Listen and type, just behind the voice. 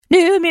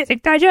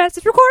Music Digest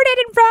is recorded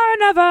in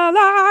front of a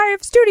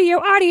live studio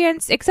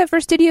audience, except for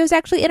studio's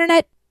actually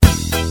internet.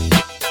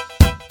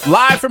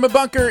 Live from a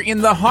bunker in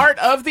the heart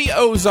of the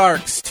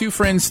Ozarks, two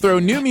friends throw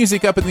new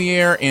music up in the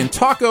air and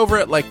talk over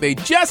it like they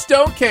just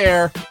don't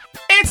care.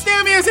 It's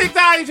New Music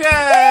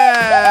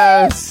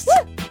Digest! Woo!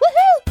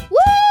 Woohoo! Woo!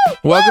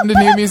 Welcome to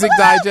New Music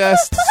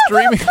Digest,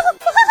 streaming...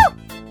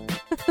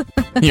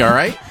 You all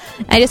right?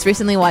 I just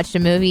recently watched a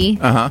movie.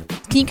 Uh-huh.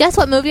 Can you guess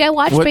what movie I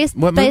watched based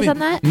on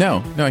that?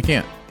 No, I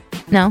can't.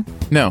 No?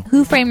 No.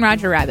 Who Framed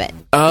Roger Rabbit?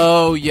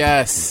 Oh,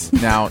 yes.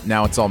 Now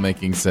it's all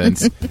making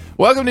sense.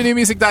 Welcome to New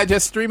Music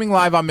Digest, streaming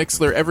live on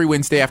Mixlr every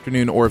Wednesday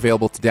afternoon or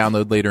available to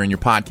download later in your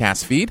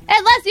podcast feed.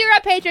 Unless you're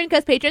a patron,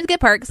 because patrons get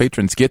perks.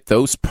 Patrons get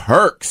those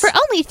perks. For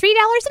only $3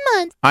 a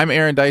month. I'm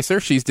Aaron Dicer.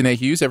 She's Danae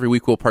Hughes. Every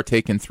week we'll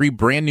partake in 3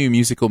 brand new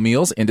musical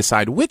meals and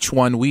decide which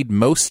one we'd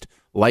most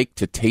like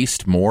to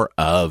taste more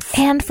of.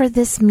 And for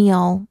this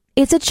meal,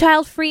 it's a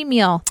child-free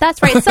meal.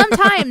 That's right.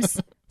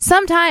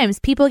 Sometimes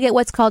people get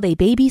what's called a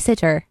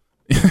babysitter.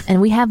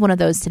 And we have one of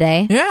those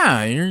today.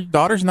 Yeah, your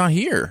daughter's not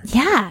here.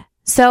 Yeah.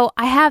 So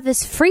I have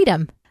this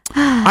freedom.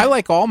 I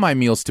like all my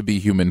meals to be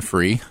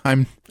human-free.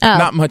 I'm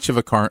not much of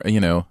a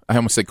I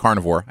almost said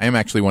carnivore. I am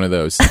actually one of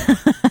those.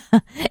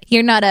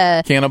 You're not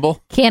a...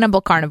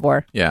 Cannibal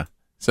carnivore. Yeah.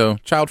 So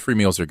child-free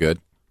meals are good.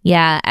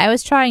 Yeah, I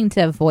was trying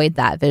to avoid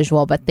that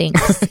visual, but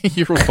thanks.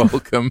 You're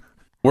welcome.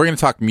 We're going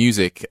to talk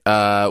music.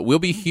 We'll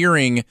be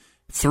hearing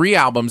 3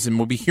 albums, and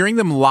we'll be hearing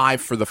them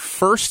live for the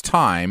first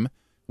time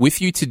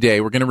with you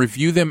today. We're going to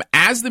review them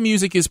as the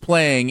music is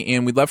playing,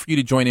 and we'd love for you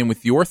to join in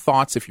with your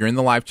thoughts if you're in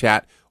the live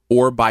chat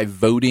or by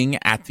voting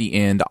at the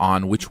end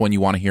on which one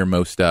you want to hear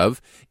most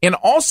of. And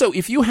also,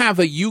 if you have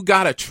a You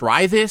Gotta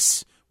Try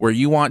This, where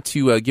you want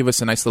to give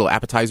us a nice little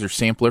appetizer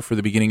sampler for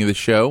the beginning of the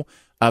show,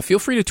 feel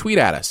free to tweet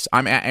at us.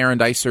 I'm at Aaron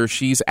Dicer.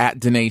 She's at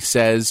Danae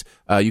Says.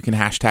 You can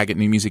hashtag it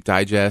New Music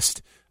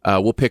Digest.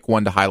 We'll pick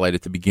one to highlight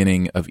at the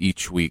beginning of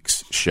each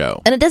week's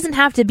show. And it doesn't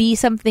have to be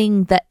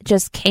something that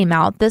just came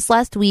out this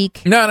last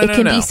week. No. It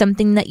can be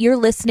something that you're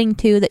listening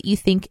to that you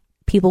think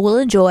people will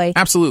enjoy.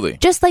 Absolutely.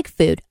 Just like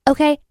food,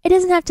 okay? It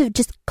doesn't have to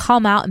just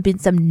come out and be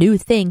some new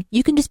thing.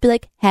 You can just be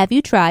like, have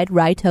you tried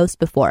rye toast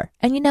before?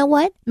 And you know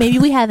what? Maybe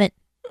we haven't.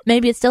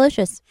 Maybe it's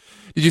delicious.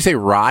 Did you say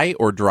rye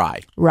or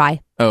dry?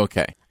 Rye.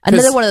 Okay.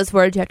 Another one of those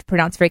words you have to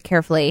pronounce very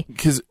carefully.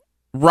 Because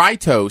rye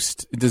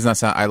toast does not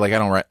sound.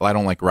 I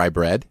don't like rye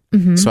bread,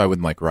 so I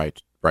wouldn't like rye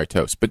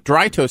toast. But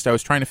dry toast, I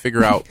was trying to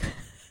figure out.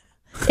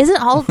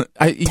 Isn't all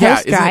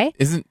toast dry?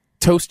 Isn't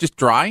toast just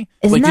dry?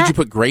 Did you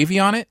put gravy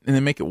on it and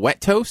then make it wet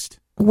toast?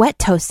 Wet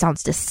toast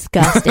sounds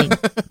disgusting.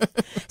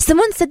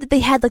 Someone said that they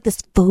had like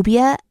this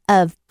phobia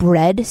of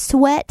bread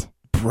sweat.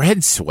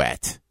 Bread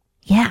sweat?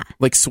 Yeah.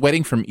 Like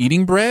sweating from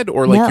eating bread,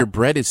 or like your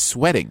bread is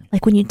sweating?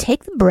 Like when you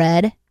take the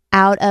bread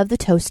out of the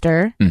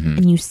toaster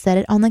and you set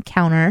it on the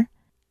counter,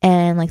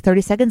 and like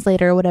 30 seconds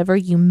later or whatever,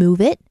 you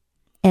move it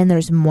and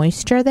there's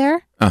moisture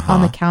there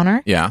on the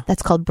counter. Yeah.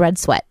 That's called bread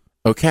sweat.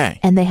 Okay.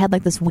 And they had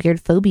like this weird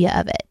phobia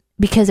of it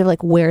because they're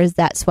like, where is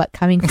that sweat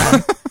coming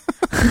from?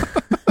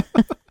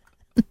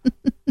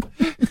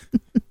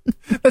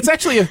 That's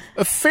actually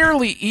a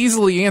fairly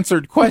easily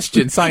answered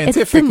question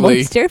scientifically.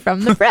 It's the moisture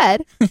from the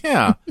bread.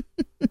 Yeah.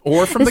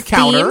 Or from the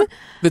counter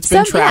that's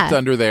been trapped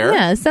under there.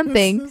 Yeah,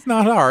 something. It's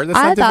not hard. That's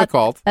not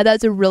difficult.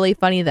 That's really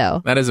funny,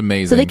 though. That is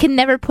amazing. So they can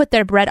never put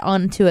their bread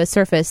onto a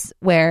surface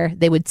where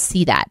they would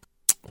see that.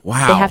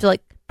 Wow. They have to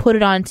like put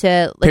it onto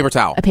like, paper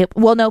towel.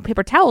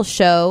 Paper towels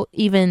show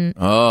even.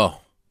 Oh,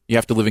 you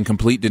have to live in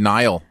complete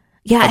denial.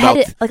 Yeah, about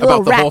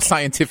the whole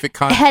scientific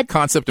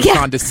concept of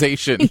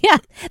condensation. Yeah,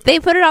 they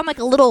put it on like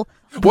a little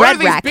bread What are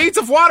these rack. beads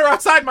of water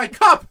outside my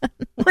cup?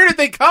 Where did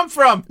they come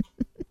from?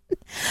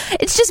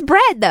 It's just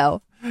bread,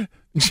 though.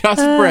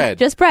 Just bread.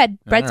 Just bread.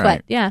 Bread All sweat.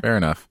 right. Yeah. Fair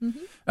enough. You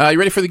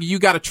ready for the You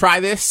Gotta Try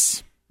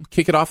This?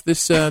 Kick it off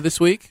this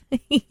week?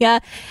 Yeah.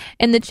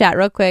 In the chat,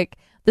 real quick,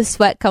 the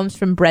sweat comes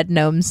from bread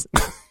gnomes.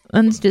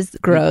 And it's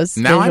just gross.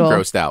 Now visual. I'm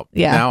grossed out.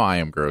 Yeah. Now I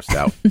am grossed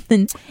out.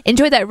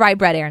 Enjoy that rye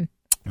bread, Aaron.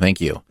 Thank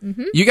you.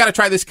 You Gotta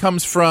Try This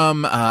comes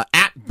from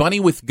at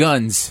Bunny with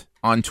Guns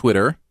on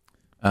Twitter.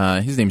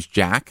 His name's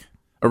Jack.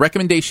 A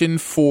recommendation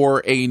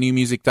for a New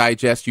Music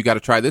Digest You Gotta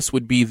Try This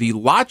would be the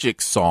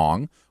Logic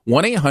song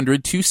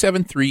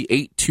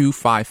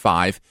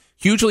 1-800-273-8255.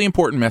 Hugely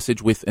important message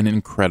with an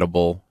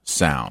incredible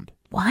sound.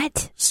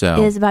 What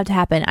So is about to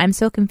happen? I'm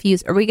so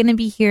confused. Are we going to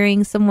be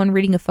hearing someone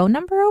reading a phone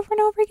number over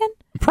and over again?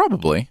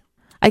 Probably.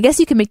 I guess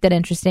you can make that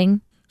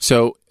interesting.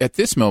 So at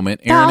this moment,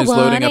 Aaron is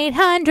loading up.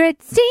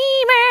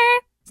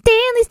 1-800-STEAMER.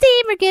 Stanley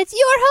Steamer gets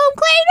your home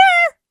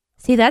cleaner.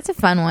 See, that's a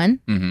fun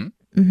one.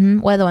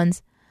 What are the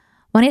ones?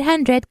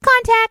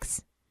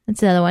 1-800-CONTACTS.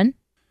 That's another one.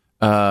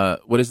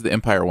 What is the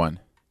Empire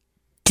one?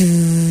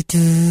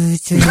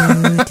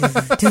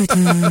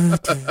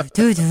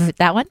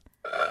 That one?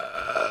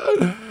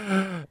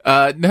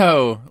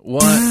 No.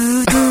 One.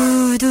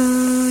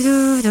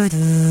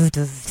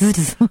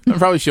 I'm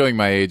probably showing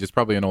my age. It's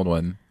probably an old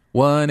one.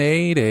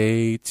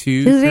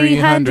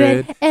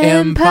 1-888-2300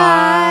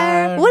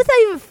 Empire. What is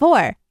that even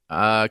for?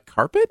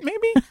 Carpet,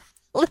 maybe?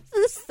 This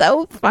is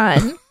so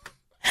fun.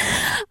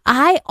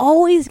 I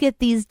always get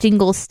these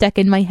jingles stuck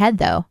in my head,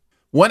 though.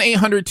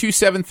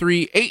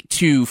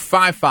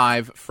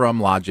 1-800-273-8255 from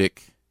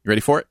Logic. You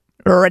ready for it?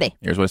 Ready.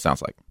 Here's what it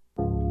sounds like.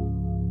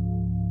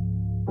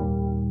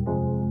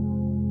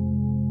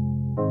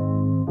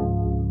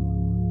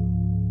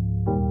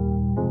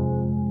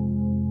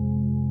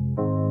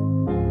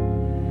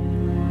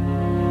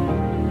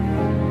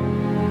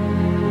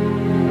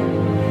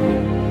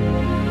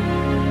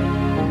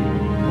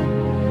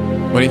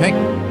 What do you think?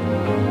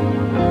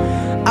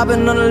 I've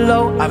been on the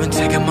low, I've been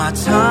taking my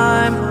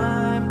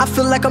time. I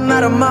feel like I'm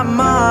out of my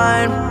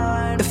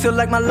mind. It feel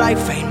like my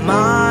life ain't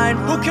mine.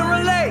 Who can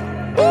relate?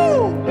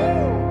 Woo!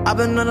 I've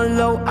been on the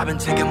low, I've been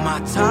taking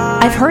my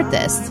time. I've heard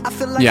this. I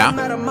feel like I'm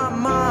out of my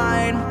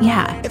mind.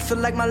 Yeah. It feel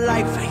like my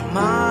life ain't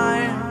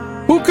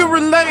mine. Who can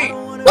relate?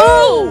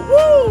 Woo!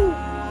 Woo!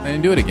 I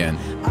didn't do it again.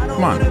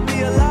 Come on. I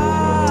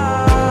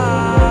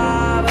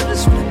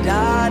just wanna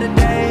die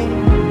today.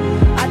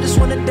 I just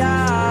wanna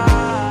die.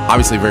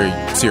 Obviously very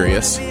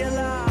serious. I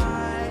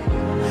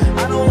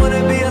don't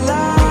wanna be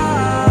alive.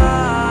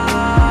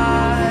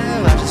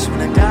 I just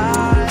wanna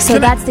die. So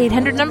that's the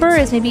 800 number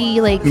is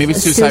maybe like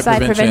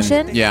suicide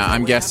prevention. Yeah,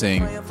 I'm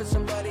guessing.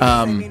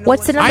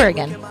 What's the number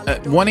again?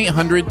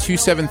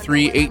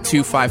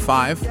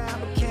 1-800-273-8255.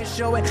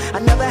 I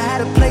never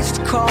had a place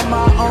to call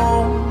my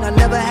own. I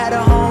never had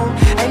a home.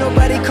 Ain't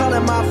nobody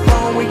calling my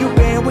phone. Where you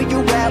been? Where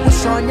you at?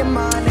 What's on your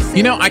mind?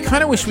 You know, I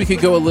kind of wish we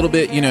could go a little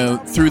bit,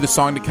 through the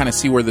song to kind of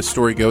see where the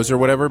story goes or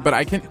whatever, but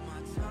I can.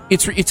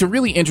 It's a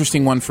really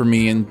interesting one for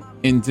me, and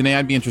Danae,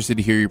 I'd be interested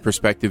to hear your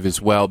perspective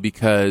as well,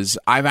 because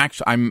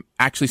I'm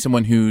actually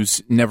someone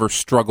who's never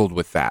struggled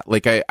with that.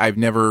 Like I've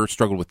never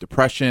struggled with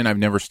depression. I've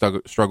never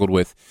struggled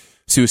with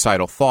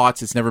suicidal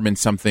thoughts. It's never been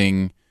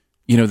something,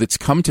 that's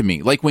come to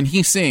me. Like when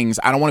he sings,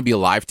 "I don't want to be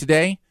alive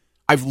today,"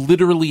 I've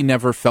literally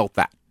never felt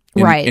that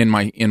in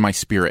my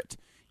spirit.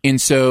 And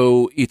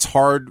so it's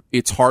hard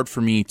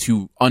for me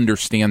to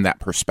understand that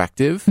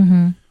perspective.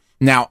 Mm-hmm.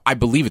 Now, I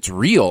believe it's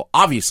real.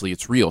 Obviously,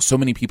 it's real. So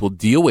many people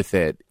deal with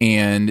it.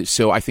 And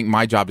so I think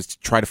my job is to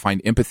try to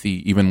find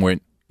empathy even when,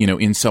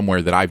 in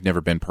somewhere that I've never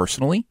been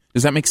personally.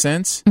 Does that make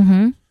sense?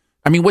 Mm-hmm.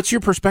 I mean, what's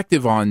your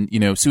perspective on,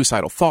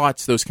 suicidal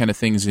thoughts, those kind of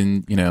things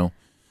in, in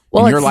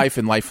your life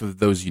and life of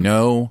those you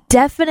know?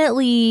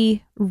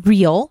 Definitely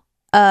real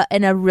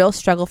and a real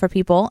struggle for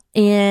people.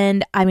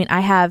 And I mean, I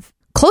have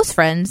close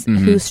friends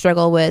who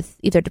struggle with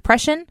either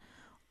depression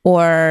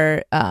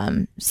or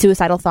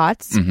suicidal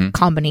thoughts,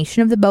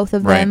 combination of the both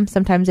of them.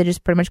 Sometimes they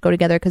just pretty much go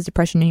together because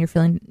depression and you're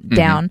feeling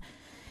down.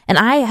 And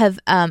I have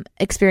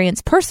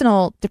experienced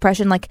personal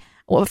depression. Like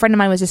a friend of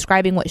mine was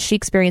describing what she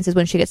experiences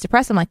when she gets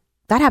depressed. I'm like,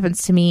 that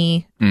happens to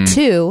me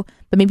too,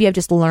 but maybe I've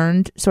just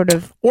learned sort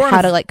of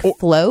how to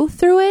flow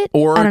through it.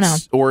 Or I don't know.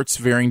 Or it's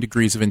varying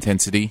degrees of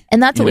intensity.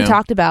 And that's what we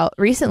talked about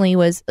recently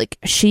was like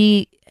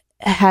she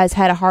has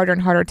had a harder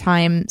and harder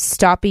time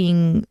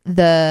stopping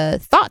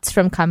the thoughts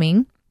from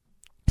coming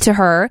to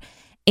her,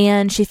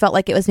 and she felt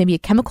like it was maybe a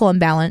chemical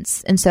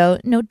imbalance, and so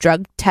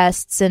drug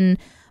tests and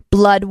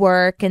blood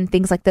work and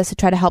things like this to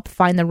try to help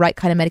find the right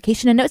kind of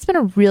medication. And it's been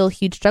a real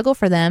huge struggle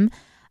for them,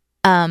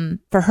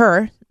 for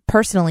her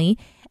personally.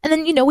 And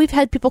then we've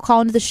had people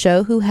call into the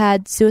show who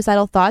had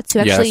suicidal thoughts who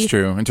actually that's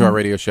true, into our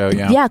radio show.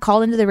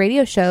 Call into the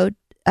radio show.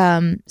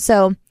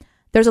 So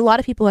there's a lot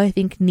of people I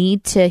think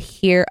need to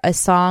hear a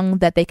song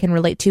that they can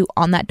relate to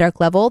on that dark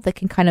level that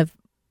can kind of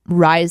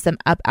rise them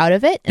up out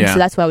of it. And so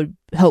that's what I would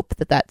hope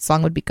that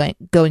song would be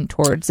going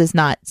towards, is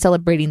not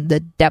celebrating the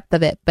depth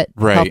of it, but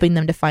helping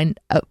them to find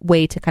a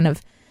way to kind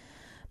of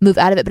move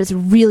out of it. But it's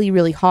really,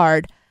 really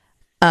hard.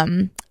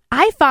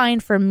 I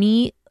find for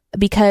me,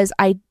 because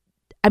I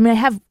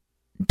have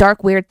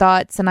dark, weird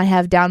thoughts and I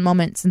have down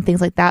moments and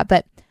things like that,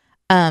 but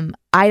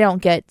I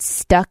don't get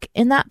stuck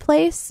in that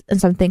place,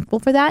 and so I'm thankful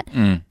for that.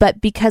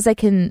 But because I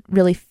can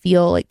really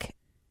feel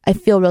I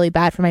feel really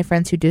bad for my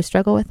friends who do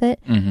struggle with it.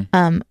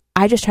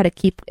 I just try to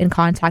keep in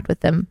contact with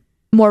them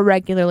more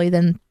regularly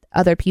than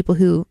other people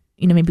who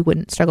maybe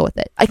wouldn't struggle with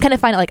it. I kind of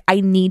find it like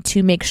I need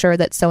to make sure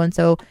that so and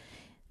so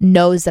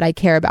knows that I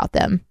care about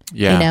them.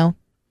 Yeah,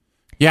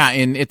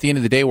 and at the end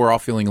of the day, we're all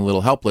feeling a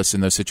little helpless in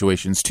those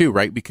situations too,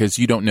 right? Because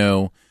you don't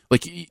know,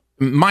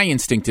 my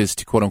instinct is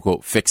to quote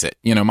unquote fix it.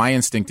 My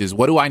instinct is,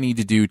 what do I need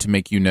to do to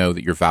make you know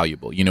that you're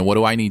valuable? What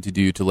do I need to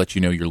do to let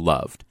you know you're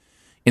loved?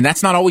 And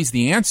that's not always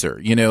the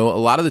answer. A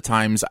lot of the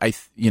times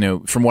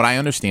from what I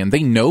understand,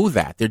 they know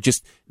that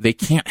they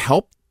can't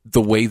help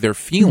the way they're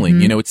feeling.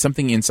 It's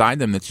something inside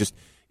them that's just,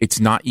 it's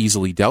not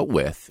easily dealt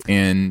with.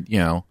 And,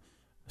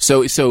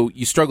 so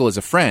you struggle as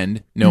a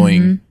friend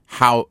knowing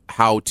how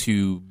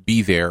to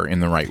be there in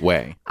the right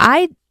way.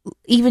 I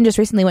even just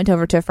recently went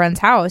over to a friend's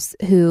house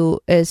who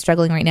is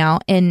struggling right now.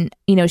 And,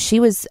 she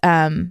was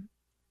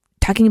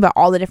talking about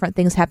all the different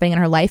things happening in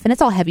her life. And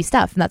it's all heavy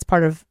stuff. And that's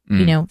part of,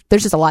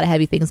 there's just a lot of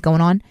heavy things going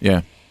on.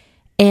 Yeah.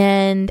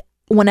 And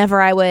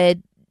whenever I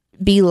would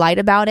be light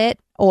about it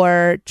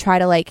or try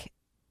to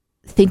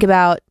think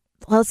about,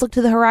 let's look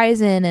to the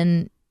horizon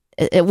and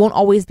it won't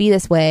always be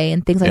this way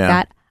and things like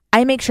that,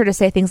 I make sure to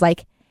say things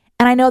like,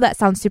 And I know that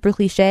sounds super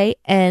cliche,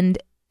 and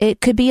it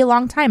could be a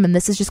long time, and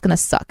this is just going to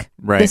suck.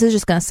 Right. This is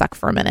just going to suck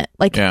for a minute.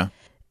 Like, Yeah.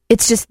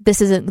 it's just,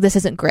 this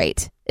isn't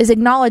great. Is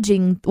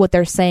acknowledging what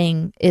they're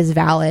saying is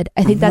valid.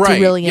 I think that's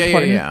Right. really Yeah,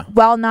 important. yeah.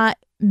 While not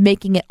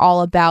making it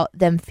all about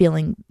them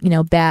feeling,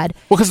 bad.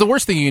 Well, because the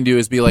worst thing you can do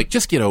is be like,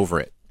 just get over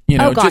it.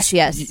 Oh, gosh, just,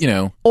 yes.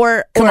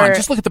 Or come on,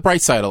 just look at the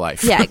bright side of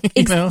life. Yeah.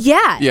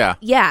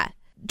 Yeah.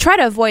 Try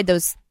to avoid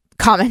those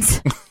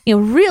comments.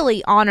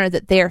 Really honor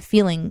that they are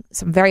feeling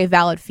some very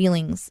valid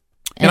feelings.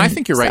 And I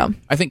think you're right. so-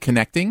 I think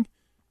connecting,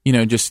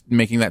 just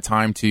making that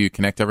time to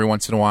connect every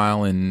once in a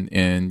while and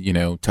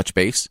touch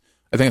base.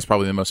 I think it's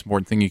probably the most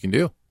important thing you can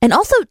do. And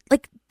also,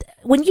 like,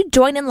 when you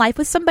join in life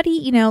with somebody,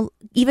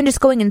 even just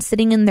going and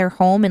sitting in their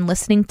home and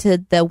listening to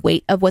the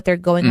weight of what they're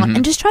going on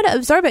and just try to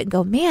absorb it and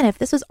go, man, if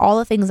this was all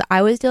the things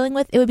I was dealing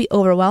with, it would be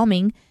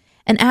overwhelming.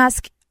 And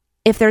ask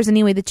if there's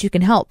any way that you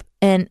can help.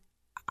 And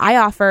I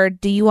offered,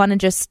 do you want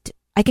to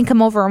I can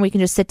come over and we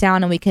can just sit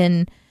down and we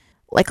can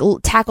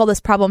tackle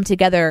this problem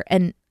together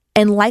and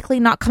likely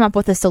not come up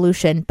with a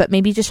solution, but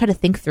maybe just try to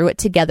think through it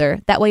together.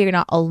 That way you're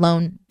not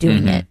alone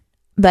doing it.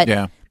 But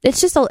it's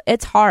just,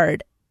 it's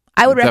hard.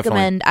 I would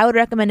recommend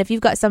if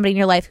you've got somebody in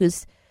your life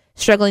who's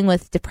struggling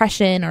with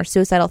depression or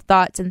suicidal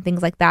thoughts and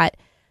things like that,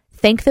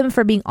 thank them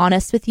for being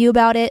honest with you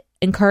about it.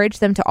 Encourage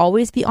them to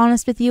always be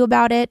honest with you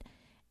about it,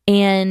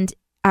 and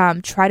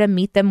try to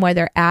meet them where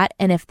they're at.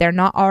 And if they're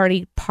not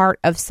already part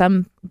of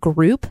some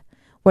group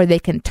where they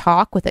can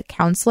talk with a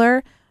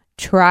counselor,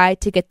 try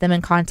to get them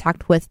in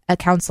contact with a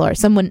counselor,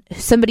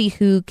 somebody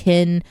who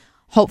can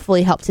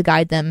hopefully help to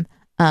guide them.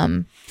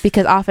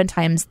 Because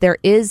oftentimes there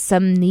is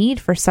some need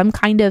for some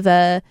kind of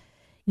a,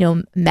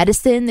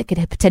 medicine that could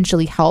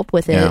potentially help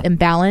with an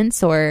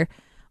imbalance, or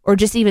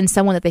just even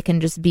someone that they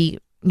can just be,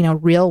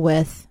 real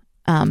with,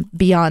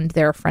 beyond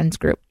their friends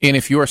group. And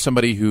if you are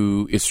somebody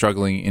who is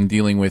struggling and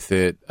dealing with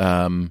it,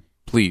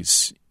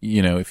 please,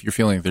 if you're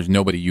feeling like there's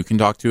nobody you can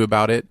talk to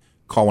about it,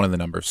 call one of the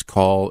numbers.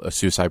 Call a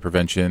suicide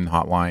prevention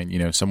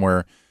hotline,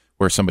 somewhere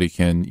where somebody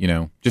can,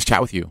 just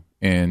chat with you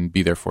and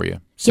be there for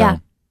you. So,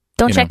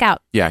 Don't check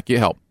out. Yeah, get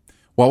help.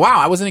 Well, wow,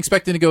 I wasn't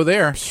expecting to go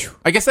there.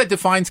 I guess that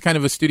defines kind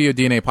of a Studio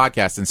DNA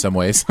podcast in some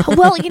ways.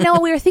 Well,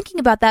 we were thinking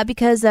about that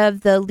because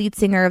of the lead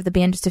singer of the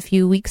band just a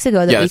few weeks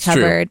ago that we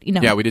covered. True.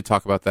 Yeah, we did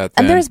talk about that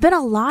then. And there's been a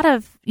lot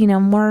of,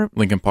 more...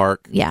 Linkin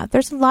Park. Yeah,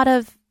 there's a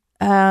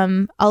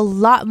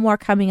lot more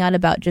coming out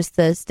about just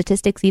the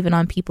statistics, even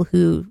on people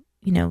who,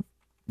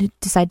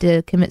 decide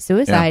to commit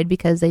suicide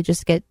because they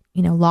just get,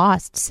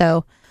 lost.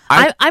 So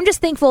I'm just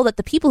thankful that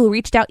the people who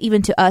reached out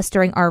even to us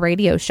during our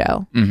radio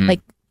show,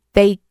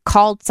 they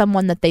called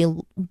someone that they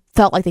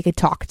felt like they could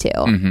talk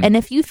to. And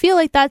if you feel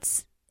like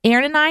that's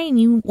Aaron and I,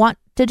 and you want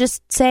to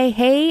just say,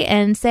 hey,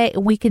 and say,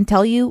 we can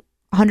tell you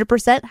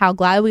 100% how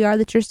glad we are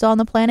that you're still on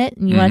the planet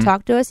and you want to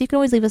talk to us, you can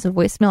always leave us a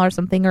voicemail or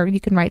something, or you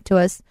can write to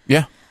us.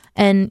 Yeah.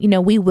 And,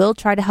 we will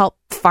try to help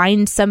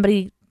find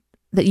somebody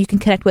that you can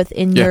connect with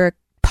in your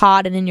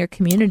pod and in your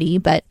community.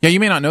 But yeah, you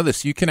may not know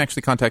this. You can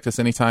actually contact us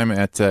anytime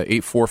at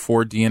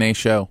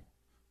 844-DNA-SHOW.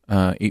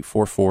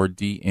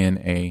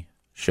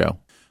 844-DNA-SHOW.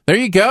 There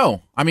you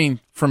go. I mean,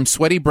 from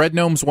sweaty bread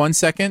gnomes 1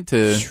 second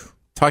to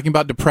talking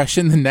about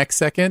depression the next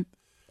second.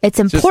 It's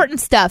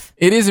important stuff.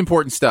 It is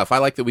important stuff. I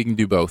like that we can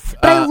do both.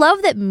 But I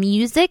love that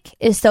music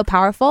is so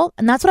powerful.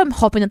 And that's what I'm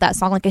hoping that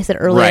song, like I said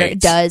earlier,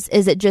 does,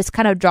 is it just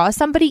kind of draws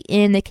somebody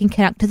in that can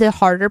connect to the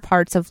harder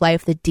parts of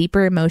life, the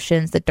deeper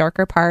emotions, the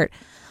darker part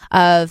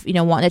of,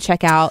 wanting to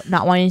check out,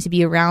 not wanting to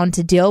be around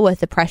to deal with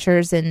the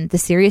pressures and the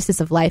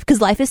seriousness of life.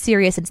 Because life is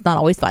serious and it's not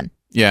always fun.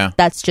 Yeah.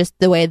 That's just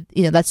the way,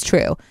 that's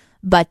true.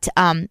 But,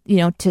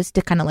 just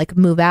to kind of like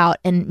move out.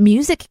 And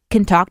music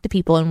can talk to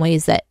people in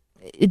ways that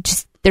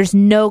there's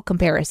no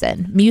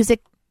comparison.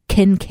 Music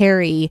can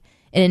carry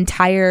an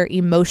entire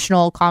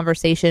emotional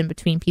conversation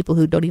between people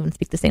who don't even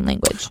speak the same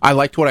language. I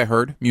liked what I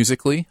heard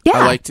musically. Yeah.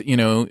 I liked,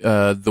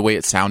 the way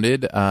it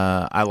sounded.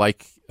 I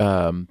like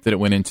that it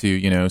went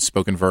into,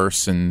 spoken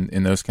verse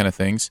and those kind of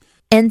things.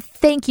 And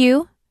thank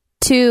you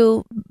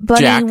to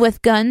Bunny Jack.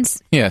 with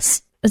Guns.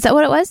 Yes. Is that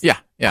what it was? Yeah.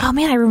 Oh,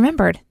 man, I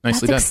remembered.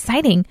 Nicely That's done.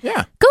 exciting.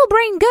 Yeah. Go,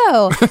 Brain,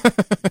 go.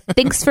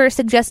 Thanks for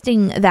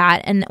suggesting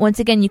that. And once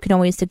again, you can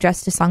always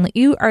suggest a song that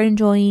you are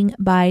enjoying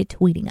by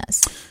tweeting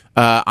us.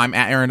 I'm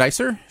at Aaron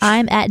Dicer.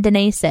 I'm at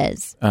Danae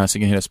Says. So you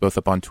can hit us both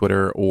up on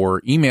Twitter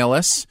or email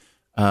us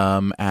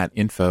at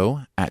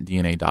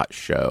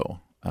info@dna.show.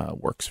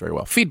 Works very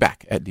well.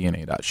 Feedback at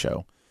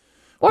dna.show.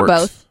 Or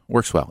both.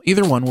 Works well.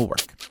 Either one will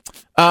work.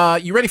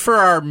 You ready for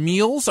our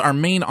meals, our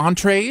main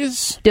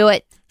entrees? Do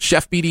it.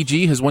 Chef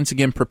BDG has once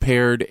again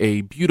prepared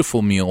a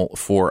beautiful meal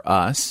for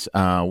us.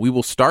 We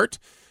will start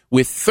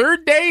with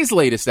Third Day's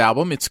latest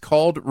album. It's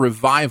called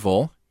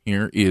Revival.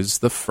 Here is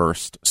the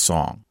first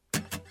song.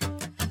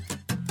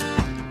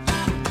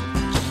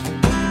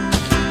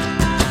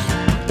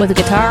 With a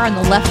guitar on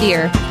the left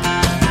ear.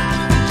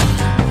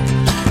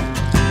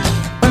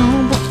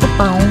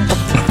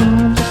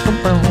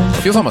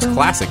 Feels almost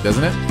classic,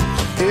 doesn't it?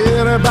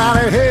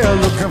 Anybody here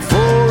looking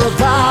for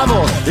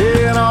revival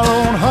in our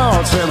own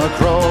hearts and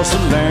across the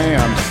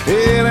land?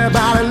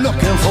 Anybody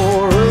looking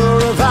for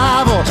a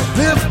revival?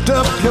 Lift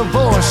up your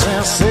voice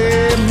and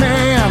say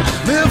amen.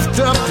 Lift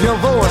up your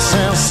voice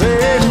and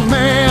say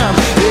amen.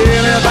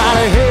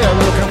 Anybody here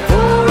looking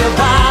for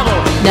revival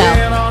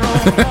in our own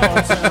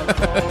hearts and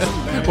across the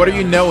land? What are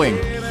you knowing?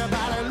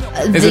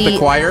 Is it the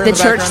choir? The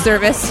church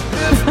service.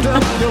 Lift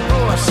up your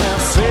voice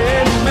and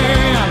say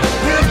amen.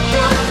 Lift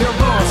up your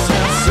voice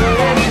and say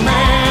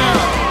amen.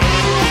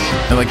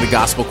 And like the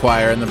gospel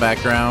choir in the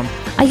background.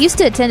 I used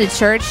to attend a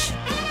church,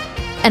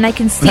 and I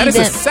can see That is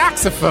them. a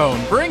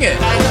saxophone. Bring it.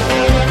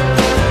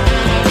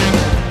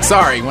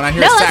 Sorry, when I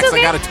hear No, that's sax, okay.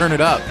 I got to turn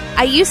it up.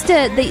 I used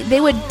to.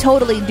 They would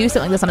totally do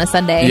something like this on a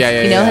Sunday.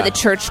 Yeah, You know, yeah. had the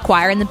church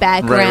choir in the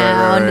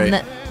background, Right.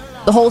 and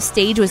the whole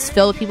stage was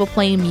filled with people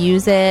playing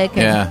music.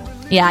 And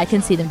yeah, I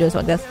can see them doing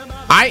something like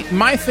this.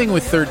 My thing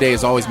with Third Day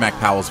is always Mac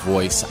Powell's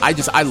voice. I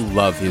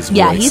love his voice.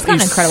 Yeah, he's got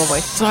an incredible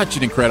voice. Such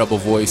an incredible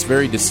voice,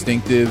 very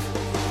distinctive.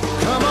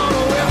 Come on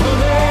with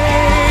me.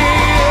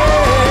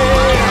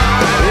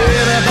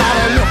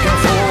 Anybody looking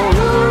for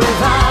a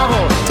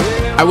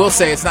revival? I will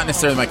say it's not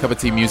necessarily my cup of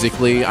tea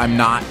musically. I'm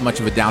not much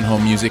of a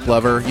down-home music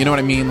lover. You know what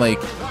I mean?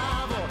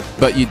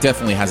 But it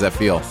definitely has that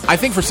feel. I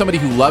think for somebody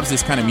who loves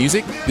this kind of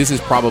music, this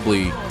is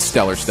probably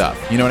stellar stuff.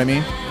 You know what I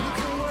mean?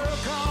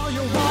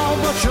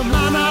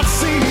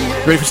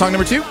 Ready for song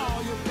number 2?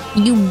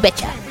 You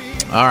betcha.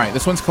 All right,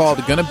 this one's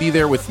called Gonna Be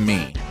There With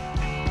Me.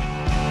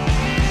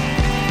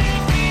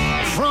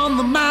 From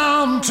the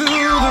mountain to the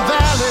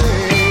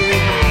valley,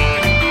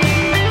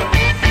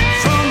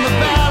 from the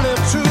valley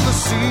to the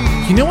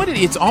sea. You know what?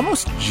 It's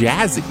almost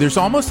jazzy. There's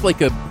almost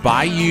like a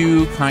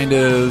bayou kind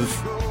of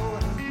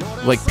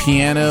like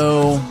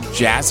piano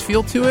jazz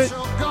feel to it.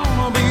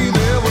 Gonna be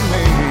there with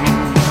me.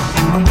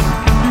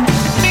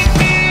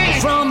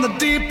 From the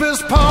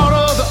deepest part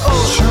of the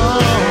ocean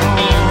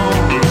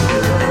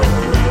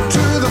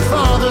to the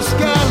farthest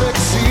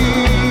galaxy.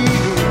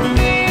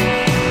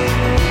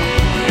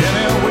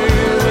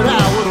 Anywhere that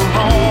I would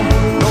roam,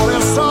 no,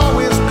 it's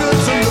always good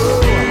to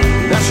know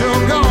that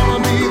you're gonna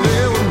be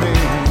there with me.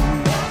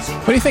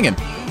 What are you thinking?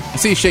 I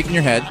see you shaking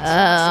your head.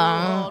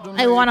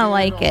 I want to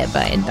like it,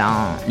 but I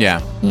don't. Yeah.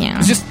 Yeah.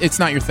 It's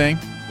not your thing.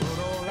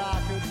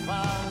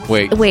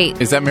 Wait.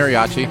 Is that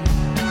mariachi?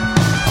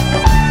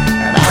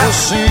 I was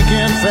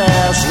sinking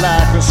fast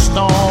like a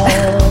stone.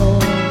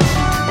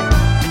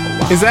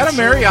 Is that a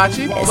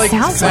mariachi? It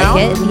sounds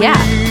like it. Yeah.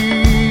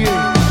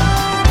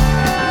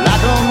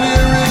 Like a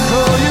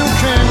miracle you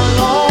came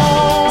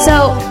along.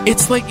 So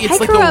It's like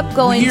I grew a up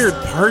going- weird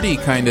party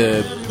kind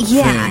of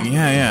Yeah. thing.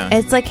 Yeah.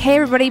 it's like, hey,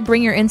 everybody,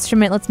 bring your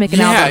instrument. Let's make an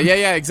Yeah,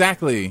 album.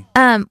 exactly.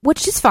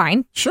 Which is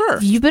fine. Sure.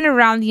 You've been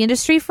around the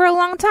industry for a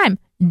long time.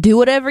 Do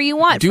whatever you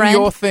want, Do friend.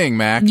 your thing,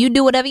 Mac. You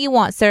do whatever you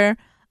want, sir.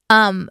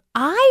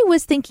 I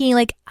was thinking,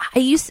 like,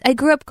 I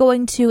grew up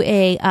going to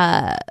a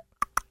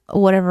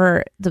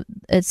whatever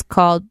it's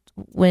called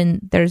when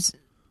there's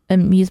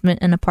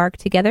amusement in a park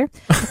together.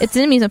 It's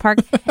an amusement park.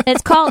 And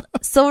it's called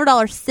Silver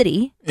Dollar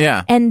City.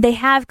 Yeah. And they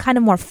have kind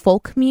of more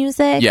folk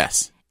music.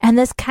 Yes. And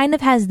this kind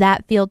of has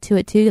that feel to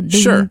it too. Ding,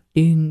 Sure.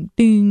 Ding,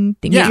 ding,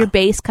 ding. Yeah. Your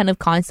bass kind of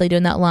constantly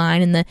doing that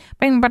line, and the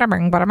bring, bada,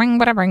 bring, bada, bring,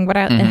 bada, bring,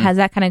 bada. It has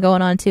that kind of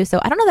going on too. So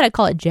I don't know that I'd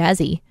call it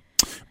jazzy.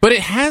 But it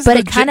has But the,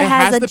 it kinda it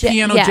has has a the ja-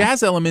 piano yeah.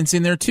 jazz elements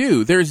in there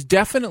too. There's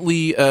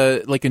definitely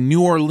like a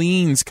New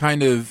Orleans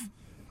kind of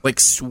like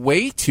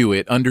sway to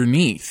it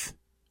underneath,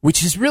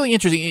 which is really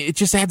interesting. It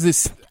just adds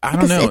this, I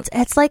don't know.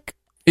 It's like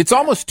It's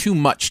almost too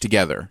much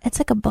together. it's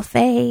like a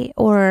buffet,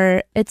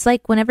 or it's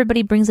like when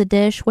everybody brings a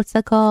dish. What's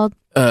that called?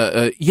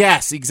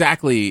 Yes,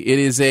 exactly. It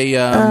is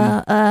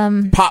a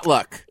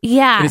potluck.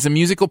 Yeah. It is a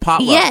musical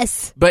potluck.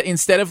 Yes. But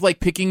instead of like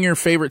picking your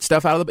favorite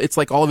stuff out of it, it's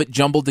like all of it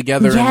jumbled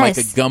together in like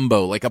a Yes.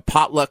 gumbo, like a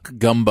potluck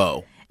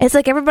gumbo. It's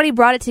like everybody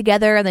brought it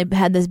together, and they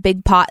had this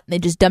big pot, and they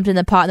just dumped it in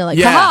the pot, and they're like,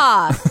 Yeah.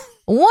 ha!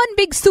 One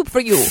big soup for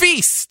you.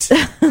 Feast!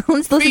 Let's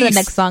listen to the Feast.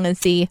 next song and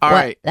see All what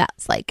right.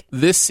 that's like.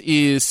 This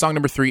is song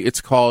number 3.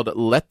 It's called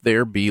Let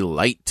There Be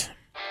Light.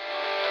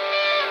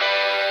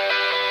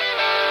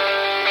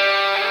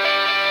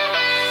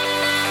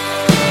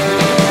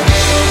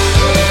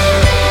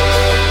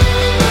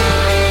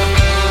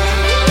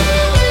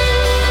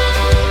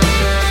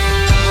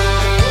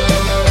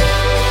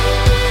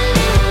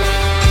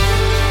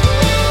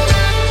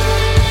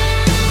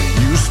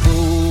 You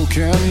spoke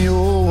and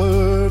your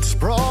words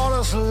brought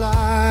us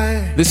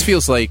light. This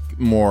feels like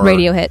more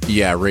Radio hit.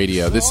 Yeah,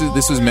 radio. This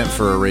was meant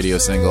for a radio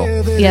single.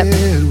 Yep.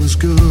 It was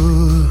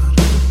good.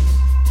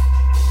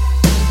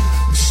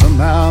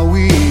 Somehow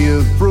we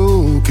have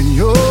broken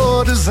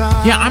your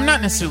design. Yeah, I'm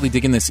not necessarily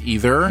digging this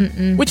either,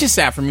 which is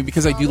sad for me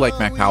because I do like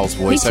Mac Powell's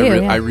voice. too,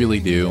 yeah. I really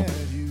do.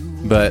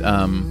 But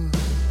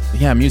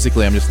yeah,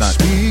 musically I'm just not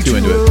Speak too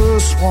into to it.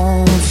 us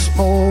once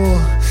more.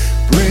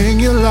 Bring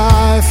your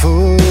life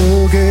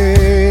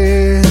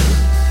again.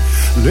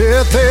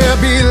 Let there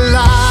be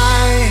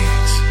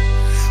light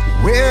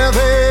where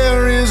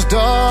there is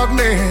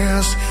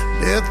darkness.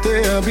 Let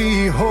there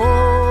be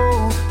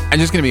hope I'm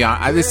just going to be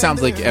honest. This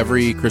sounds like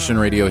every Christian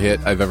radio hit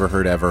I've ever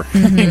heard ever.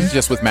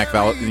 Just with Mac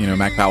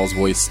Powell's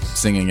voice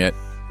singing it.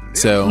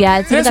 So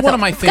yeah, that's one of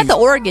my things. Got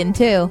the organ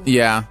too.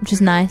 Yeah, which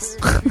is nice.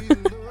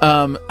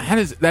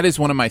 That is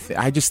one of my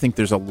I just think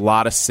there's a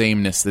lot of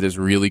sameness that has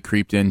really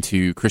creeped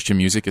into Christian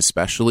music,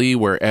 especially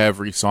where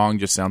every song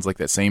just sounds like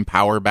that same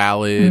power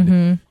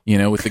ballad,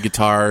 with the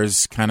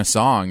guitars kind of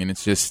song, and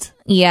it's just...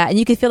 Yeah, and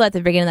you could feel that at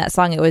the beginning of that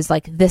song. It was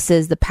like, this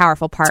is the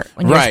powerful part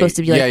when you're supposed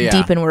to be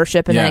deep in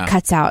worship, and then it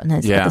cuts out, and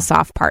it's got the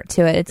soft part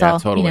to it. It's all,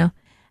 totally.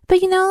 But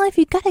if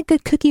you've got a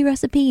good cookie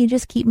recipe, you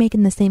just keep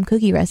making the same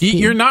cookie recipe.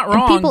 You're not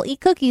wrong. And people eat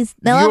cookies.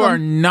 They love them. You are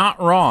not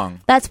wrong.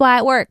 That's why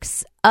it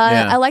works.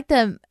 I like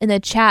them in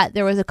the chat.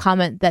 There was a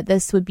comment that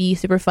this would be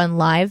super fun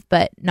live,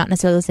 but not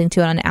necessarily listening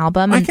to it on an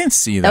album. I can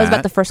see that. That was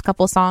about the first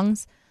couple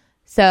songs.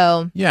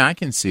 So yeah, I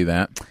can see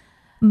that.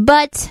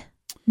 But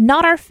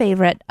not our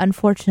favorite,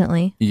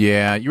 unfortunately.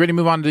 Yeah. You ready to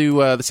move on to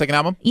the second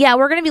album? Yeah,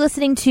 we're going to be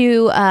listening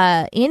to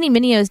Andy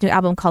Mineo's new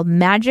album called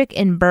Magic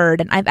and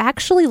Bird, and I've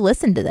actually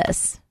listened to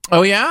this.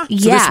 Oh, yeah? So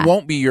this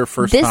won't be your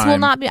first time. This will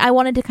not be. I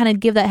wanted to kind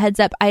of give that heads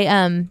up.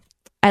 I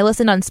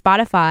listened on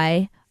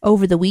Spotify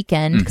over the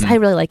weekend because I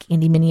really like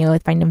Andy Mineo. I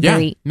find him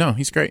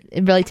he's great.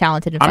 Really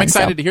talented and fun. I'm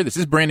excited to hear this.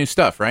 This is brand new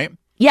stuff, right?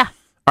 Yeah.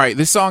 All right,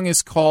 this song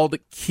is called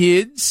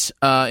Kids,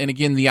 and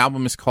again, the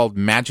album is called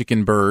Magic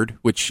and Bird,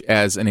 which,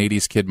 as an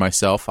 80s kid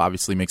myself,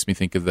 obviously makes me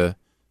think of the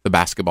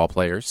basketball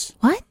players.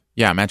 What?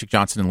 Yeah, Magic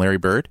Johnson and Larry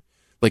Bird.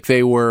 Like,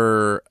 they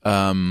were...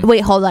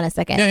 Wait, hold on a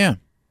second. Yeah.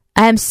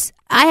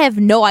 I have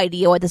no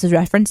idea what this was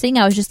referencing.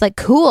 I was just like,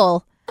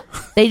 cool.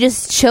 They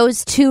just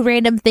chose two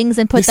random things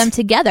and put them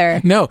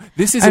together. No,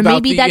 this is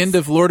about the end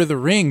of Lord of the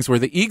Rings where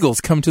the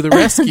Eagles come to the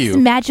rescue.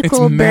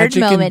 Magical it's bird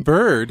Magic moment. And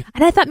Bird.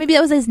 And I thought maybe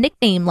that was his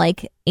nickname,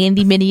 like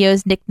Andy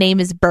Mineo's nickname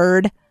is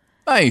Bird.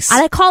 Nice.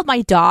 And I called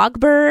my dog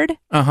Bird.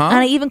 Uh-huh. And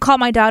I even called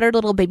my daughter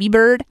Little Baby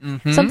Bird.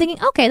 So I'm thinking,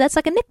 okay, that's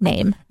like a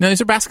nickname. No, these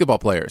are basketball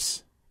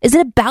players. Is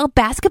it about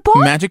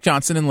basketball? Magic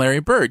Johnson and Larry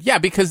Bird. Yeah,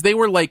 because they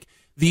were like...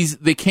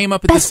 They came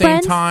up at the same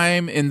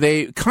time, and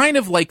they kind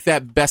of like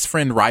that best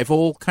friend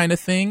rival kind of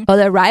thing. Oh,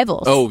 they're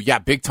rivals. Oh, yeah,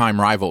 big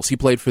time rivals.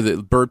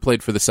 Bird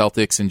played for the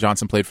Celtics, and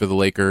Johnson played for the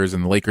Lakers,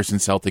 and the Lakers and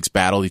Celtics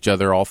battled each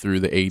other all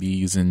through the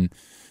 80s, and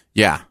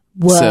yeah.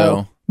 Whoa.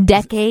 So,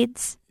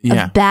 decades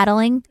of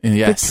battling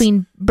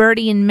between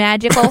Birdie and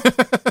Magical.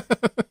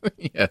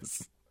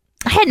 Yes.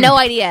 I had no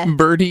idea.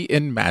 Birdie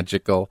and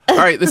Magical. All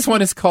right, this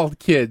one is called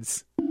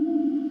Kids.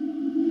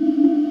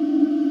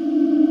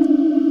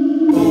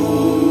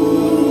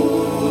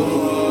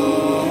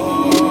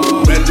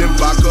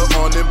 Vodka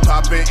on and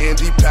popping,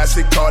 Andy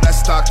passing call that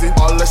Stockton.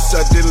 All of a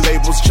sudden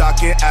labels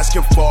jocking,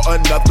 asking for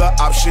another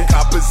option.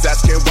 Coppers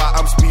asking why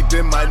I'm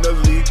speeding minor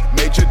league.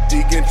 Major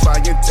Deegan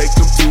try and take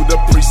them to the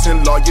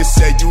precinct. Lawyer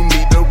said you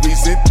need a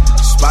reason.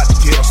 Spot the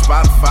kid on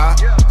Spotify.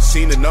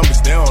 Seen the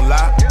numbers, they don't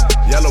lie.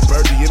 Yellow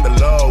birdie in the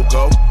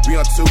logo. We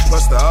on 2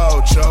 plus the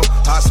Ocho.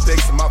 High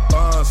stakes in my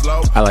funds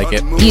low. I like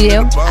it. You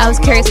do? I was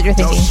curious what you're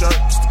thinking. No shirt,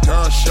 it's the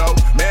gun show.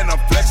 Man,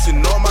 I'm flexing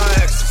on my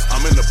exes.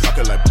 I'm in the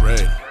pocket like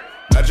bread.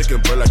 Magic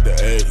and Bird like the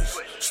 80s.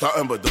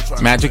 Starting, but don't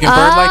try. Magic and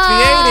Bird like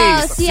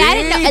the 80s. See, I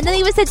didn't know. And then he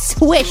even said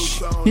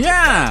swish.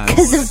 Yeah.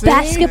 Because of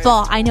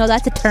basketball. I know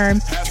that's a term.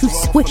 To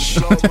swish.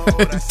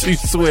 To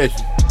swish.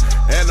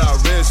 And I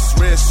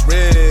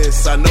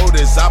wrist. I know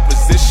there's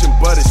opposition,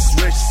 but it's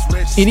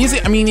switch. It is,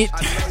 I mean,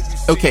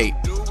 okay.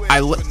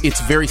 It's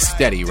very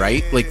steady,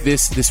 right? Like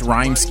this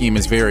rhyme scheme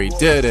is very...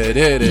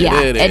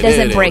 it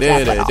doesn't break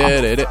up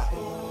at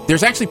all.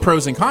 There's actually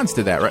pros and cons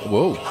to that, right?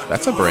 Whoa,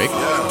 that's a break.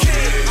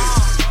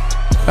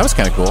 That was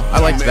kind of cool. I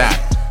liked that.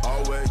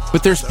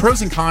 But there's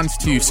pros and cons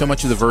to so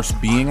much of the verse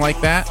being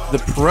like that. The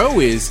pro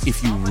is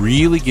if you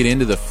really get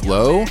into the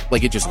flow,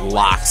 like it just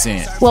locks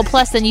in. Well,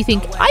 plus then you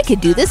think, I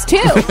could do this too.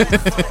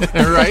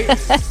 Right?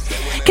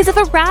 Because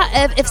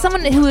if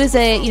someone who is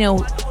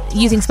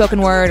using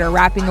spoken word or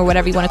rapping or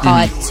whatever you want to call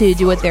it to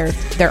do with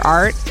their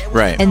art,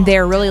 right? And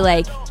they're really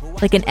like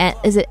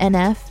is it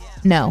NF?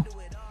 No.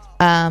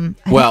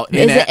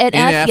 Is it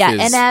NF? Yeah,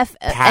 NF,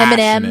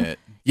 Eminem.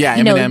 Yeah,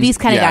 Eminem, these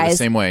kind of guys. The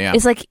same way, yeah.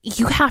 It's like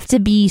you have to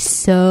be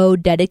so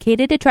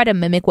dedicated to try to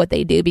mimic what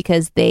they do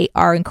because they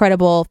are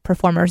incredible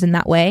performers in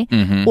that way.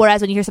 Mm-hmm.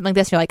 Whereas when you hear something like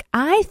this, you're like,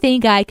 I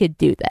think I could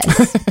do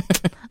this.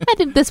 I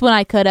think this one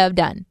I could have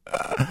done.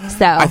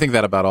 So I think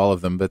that about all of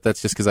them, but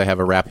that's just because I have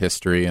a rap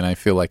history and I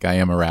feel like I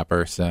am a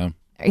rapper. So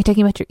are you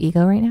talking about your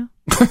ego right now?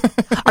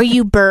 Are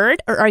you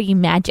Bird or are you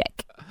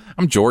Magic?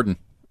 I'm Jordan.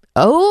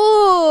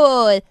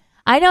 Oh,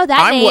 I know that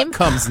I'm name. what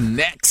comes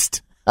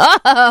next.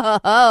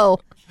 Oh.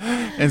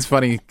 It's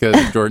funny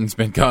because Jordan's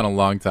been gone a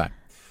long time.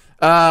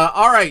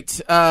 All right.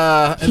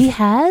 He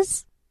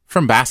has?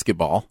 From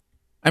basketball.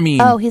 I mean...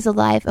 Oh, he's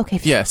alive. Okay.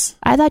 Yes.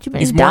 I thought you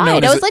meant he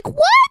died. I was like,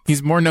 what?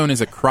 He's more known as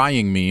a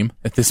crying meme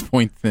at this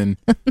point than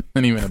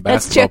even a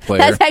basketball player.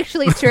 That's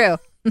actually true.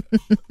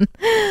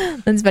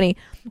 That's funny.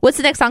 What's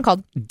the next song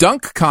called?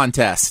 Dunk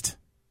Contest.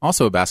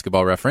 Also a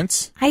basketball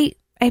reference. I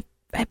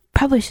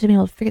probably should have been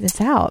able to figure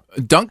this out.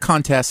 Dunk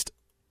Contest,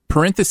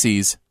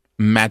 parentheses,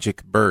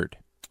 Magic Bird.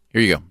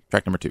 Here you go.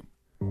 Track number 2.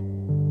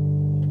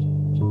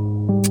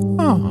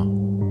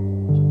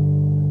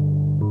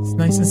 It's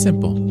nice and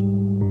simple.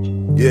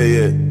 Yeah.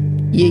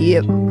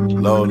 Yeah.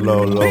 Low.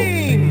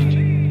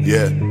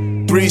 Yeah.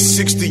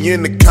 360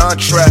 in the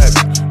contract.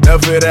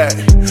 Never that.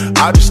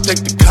 I just take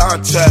the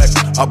contact.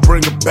 I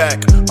bring it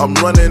back. I'm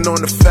running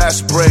on the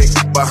fast break.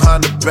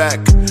 Behind the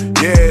back.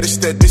 Yeah, this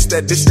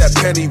that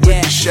penny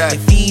with the shack.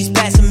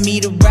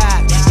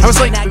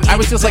 I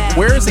was just like,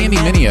 where is Andy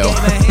Mineo?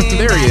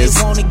 There he is.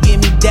 I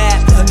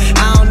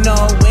don't know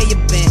where you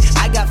been.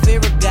 I got fear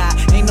of God.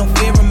 Ain't no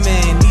fear of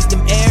man. These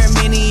them air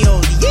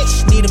Mineos.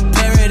 Yeesh, need a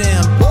pair of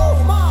them.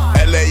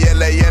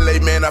 LA,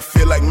 man, I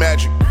feel like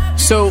magic.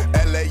 So,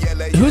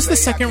 who's the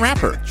second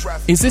rapper?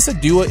 Is this a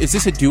duo? Is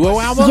this a duo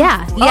album?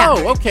 Yeah.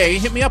 Oh, okay.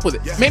 Hit me up with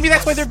it. Maybe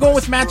that's why they're going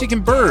with Magic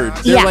and Bird.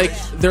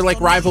 They're like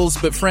rivals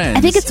but friends.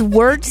 I think it's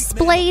Word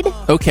Splayed.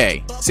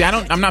 Okay. See,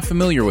 I'm not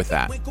familiar with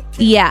that.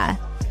 Yeah.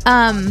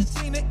 I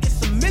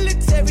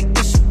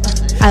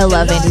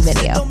love Andy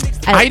Mineo.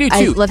 I do too.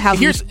 I love how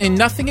and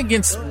nothing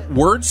against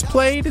Words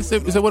Played. Is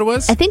that what it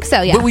was? I think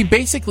so. Yeah. But we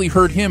basically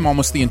heard him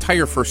almost the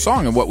entire first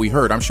song of what we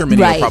heard. I'm sure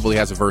Mineo probably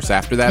has a verse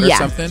after that or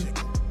something.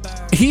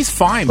 He's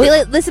fine. But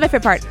wait, listen to my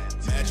favorite part.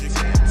 Magic.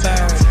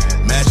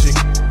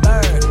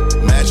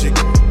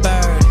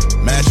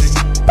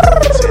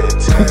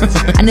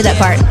 I knew that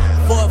part.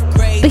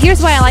 But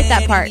here's why I like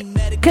that part.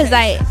 Because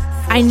I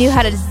knew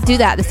how to do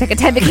that the second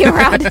time it came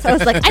around. So I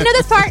was like, I know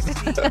this part.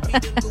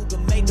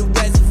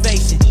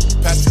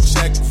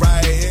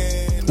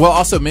 Well,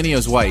 also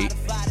Mineo's white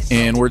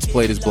and Words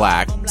Played is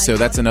black. So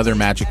that's another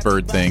Magic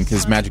Bird thing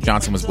because Magic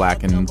Johnson was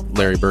black and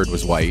Larry Bird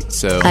was white.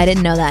 So I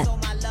didn't know that.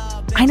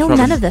 I know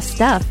none of this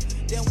stuff.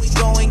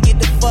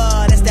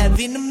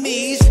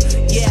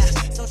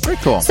 Very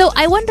cool. So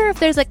I wonder if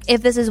there's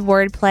if this is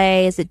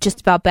wordplay, is it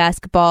just about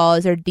basketball?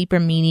 Is there a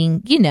deeper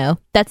meaning?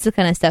 That's the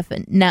kind of stuff.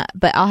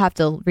 But I'll have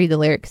to read the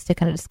lyrics to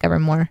kind of discover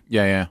more.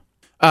 Yeah.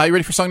 You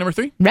ready for song number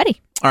 3?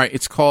 Ready. All right.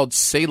 It's called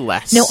Say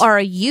Less. No, are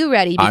you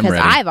ready? I'm Because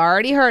ready. I've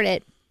already heard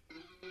it.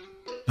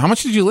 How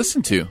much did you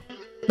listen to?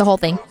 The whole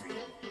thing.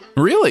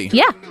 Really?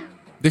 Yeah.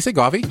 They say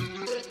Gavi?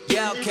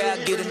 Yeah, okay,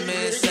 I get it,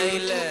 man, say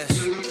less.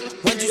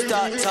 When you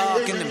start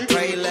talking and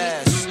pray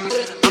less.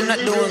 I'm not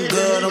doing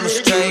good, I'm a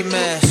straight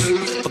mess.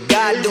 But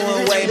God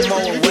doing way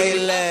more, way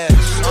less.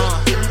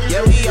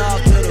 Yeah, we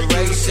off to the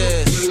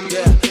races.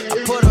 Yeah, I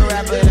put a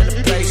rapper in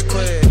the place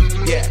quick.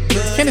 Yeah,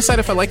 good. Can't decide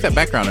if I like that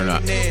background or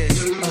not.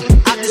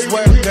 I just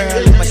work,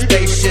 girl, in my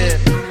spaceship.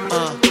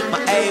 My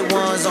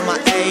A1's on my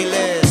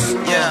A-list.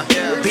 Yeah,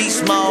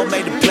 Beast Mode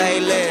made the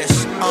playlist.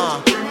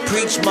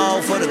 Preach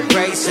mode for the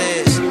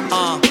graces.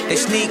 They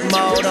sneak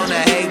mode on the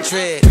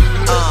hatred.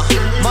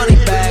 Money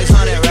bags,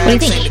 100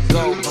 racks ain't the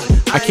go.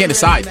 I can't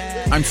decide.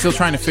 I'm still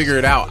trying to figure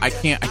it out. I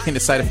can't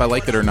decide if I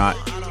like it or not.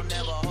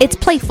 It's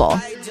playful.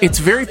 It's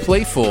very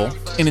playful,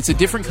 and it's a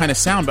different kind of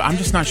sound, but I'm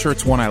just not sure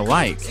it's one I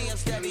like.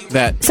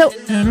 Well,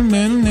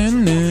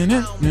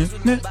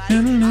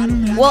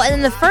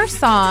 in the first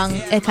song,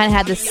 it kind of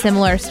had this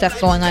similar stuff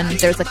going on.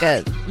 There's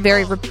a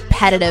very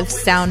repetitive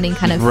sounding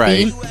kind of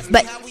theme.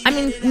 But, I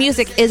mean,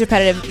 music is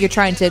repetitive. You're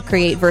trying to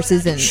create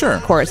verses and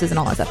choruses and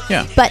all that stuff.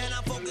 Yeah. But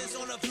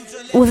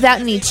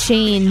without any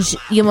change,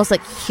 you almost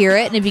hear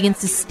it and it begins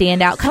to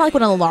stand out. Kind of like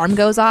when an alarm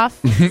goes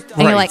off. And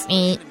you're like,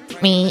 me.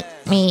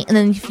 And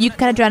then you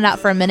kind of drown out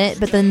for a minute,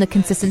 but then the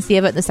consistency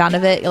of it and the sound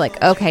of it, you're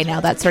like, okay, now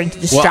that's starting to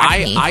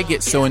distract me. I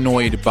get so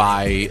annoyed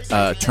by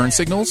turn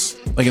signals,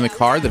 like in the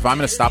car, that if I'm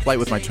at a stoplight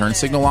with my turn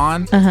signal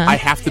on, I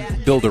have to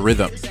build a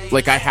rhythm.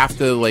 I have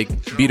to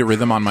beat a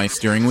rhythm on my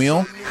steering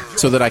wheel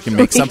so that I can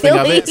make something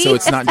of it. So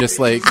it's not just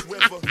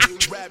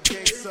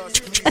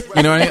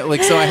you know what I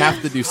mean? So I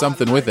have to do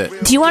something with it.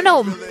 Do you want to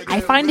know what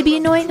I find to be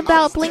annoying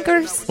about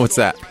blinkers? What's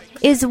that?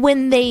 Is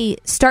when they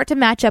start to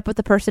match up with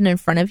the person in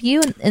front of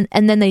you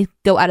and then they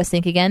go out of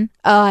sync again.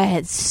 Oh,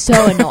 it's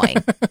so annoying.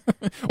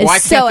 Why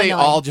can't they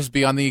all just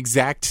be on the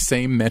exact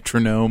same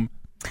metronome?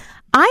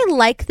 I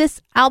like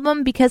this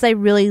album because I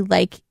really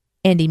like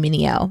Andy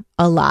Mineo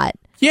a lot.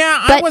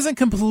 Yeah, I wasn't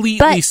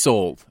completely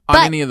sold on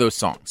any of those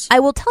songs. I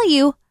will tell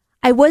you,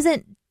 I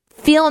wasn't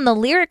feeling the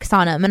lyrics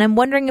on them, and I'm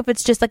wondering if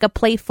it's just a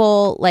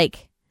playful,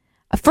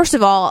 first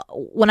of all,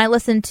 when I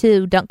listened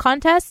to Dunk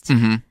Contest,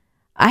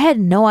 I had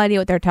no idea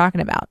what they were talking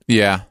about.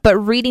 Yeah. But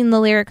reading the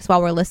lyrics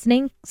while we're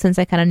listening, since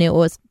I kind of knew it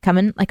was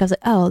coming, I was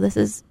like, oh,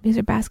 these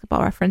are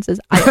basketball references.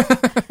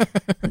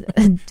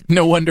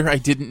 No wonder I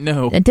didn't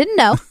know. I didn't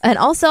know. And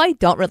also, I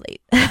don't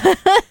relate.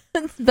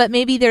 But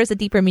maybe there's a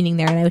deeper meaning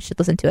there, and I should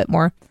listen to it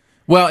more.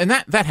 Well, and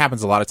that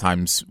happens a lot of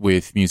times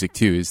with music,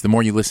 too, is the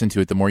more you listen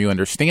to it, the more you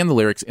understand the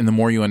lyrics, and the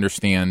more you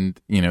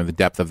understand, the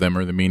depth of them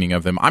or the meaning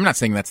of them. I'm not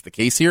saying that's the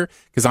case here,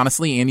 because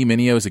honestly, Andy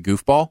Mineo is a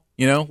goofball,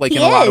 in a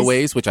lot of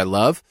ways, which I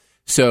love.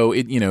 So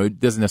it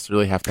doesn't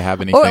necessarily have to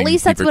have anything. Or at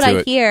least that's what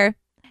I hear.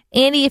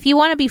 Andy, if you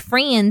want to be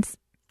friends,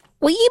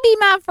 will you be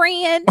my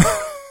friend?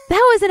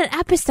 That was in an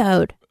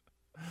episode.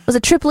 Was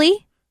it Triply?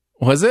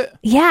 Was it?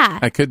 Yeah.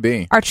 That could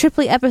be. Our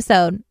Triply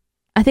episode.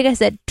 I think I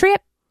said,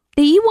 Trip,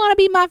 do you want to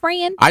be my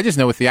friend? I just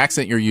know with the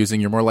accent you're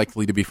using, you're more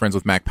likely to be friends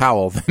with Mac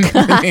Powell than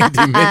Andy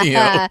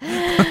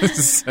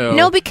Mineo.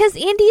 No, because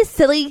Andy is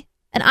silly,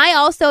 and I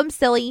also am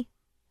silly.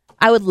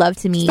 I would love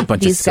to meet a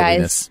bunch these of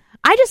guys.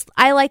 silliness.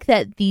 I like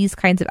that these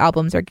kinds of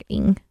albums are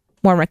getting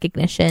more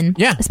recognition.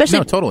 Yeah, especially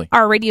no, totally.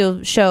 Our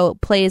radio show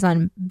plays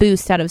on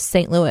Boost out of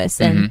St.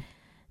 Louis, and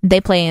they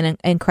play an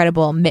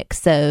incredible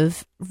mix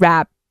of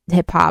rap,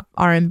 hip hop,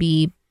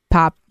 R&B,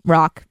 pop,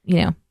 rock.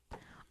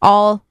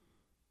 All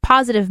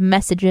positive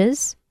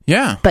messages.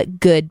 Yeah, but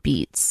good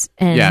beats.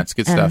 And, it's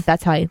good stuff.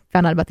 That's how I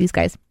found out about these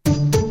guys.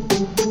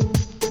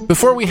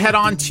 Before we head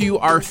on to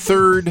our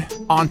third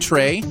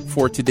entree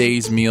for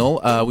today's meal,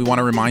 we want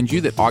to remind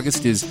you that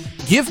August is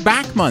Give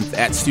Back Month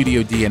at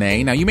Studio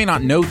DNA. Now, you may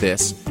not know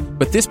this,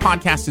 but this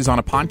podcast is on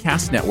a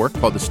podcast network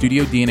called the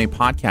Studio DNA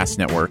Podcast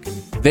Network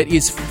that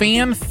is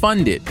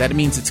fan-funded. That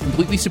means it's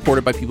completely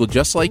supported by people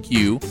just like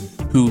you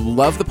who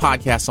love the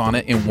podcasts on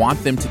it and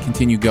want them to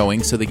continue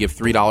going, so they give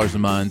 $3 a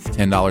month,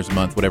 $10 a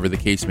month, whatever the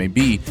case may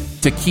be,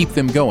 to keep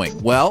them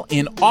going. Well,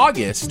 in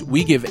August,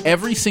 we give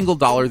every single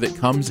dollar that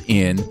comes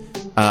in.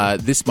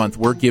 This month,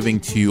 we're giving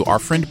to our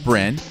friend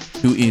Bren,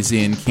 who is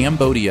in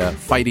Cambodia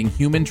fighting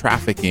human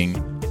trafficking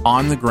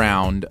on the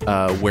ground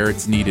where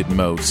it's needed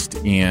most.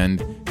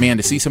 And, man,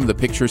 to see some of the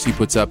pictures he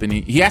puts up, and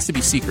he has to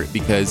be secret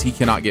because he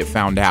cannot get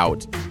found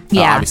out,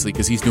 obviously,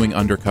 because he's doing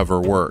undercover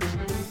work.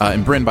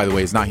 And Bren, by the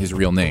way, is not his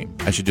real name.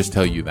 I should just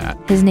tell you that.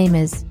 His name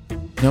is...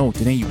 No,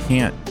 Danae, you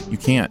can't. You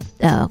can't.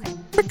 Oh, okay.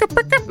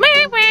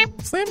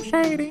 Slim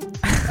Shady.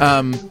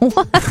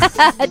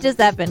 What just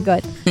happened?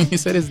 Good. You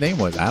said his name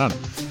was. I don't know.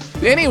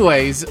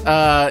 Anyways,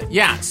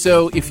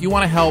 so if you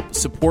want to help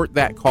support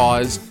that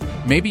cause,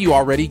 maybe you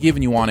already give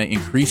and you want to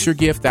increase your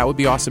gift, that would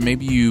be awesome.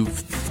 Maybe you've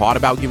thought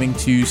about giving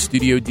to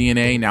Studio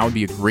DNA. Now would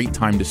be a great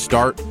time to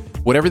start.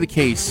 Whatever the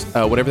case,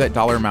 whatever that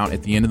dollar amount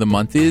at the end of the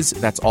month is,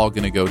 that's all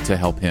going to go to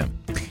help him.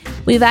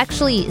 We've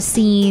actually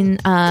seen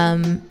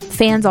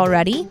fans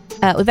already.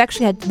 We've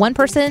actually had one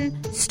person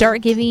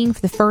start giving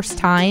for the first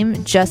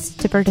time just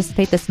to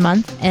participate this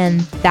month,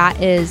 and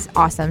that is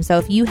awesome. So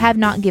if you have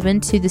not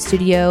given to the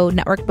Studio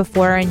Network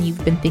before and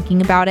you've been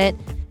thinking about it,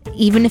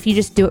 even if you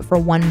just do it for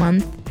 1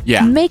 month,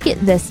 make it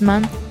this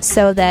month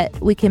so that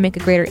we can make a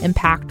greater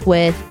impact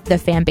with the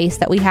fan base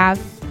that we have.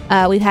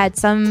 We've had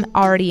some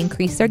already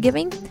increase their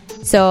giving.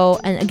 So,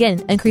 and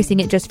again,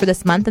 increasing it just for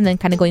this month and then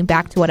kind of going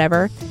back to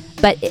whatever.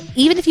 But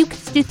even if you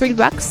do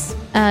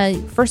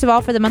 $3, first of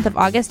all, for the month of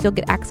August, you'll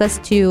get access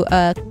to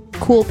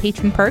cool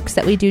patron perks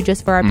that we do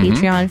just for our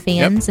Patreon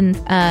fans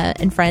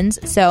and friends.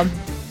 So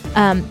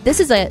this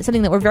is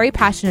something that we're very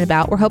passionate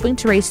about. We're hoping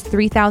to raise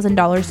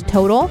 $3,000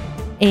 total,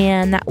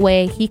 and that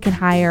way he can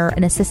hire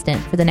an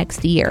assistant for the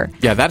next year.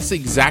 Yeah, that's the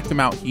exact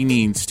amount he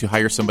needs to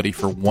hire somebody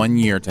for 1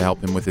 year to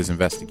help him with his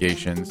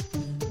investigations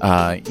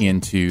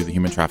into the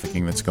human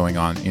trafficking that's going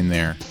on in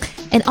there.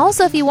 And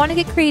also, if you want to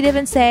get creative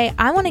and say,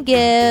 I want to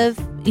give,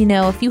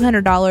 a few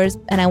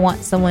 $100 and I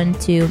want someone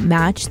to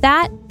match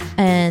that,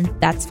 and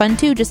that's fun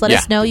too. Just let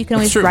us know. You can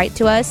always write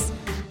to us.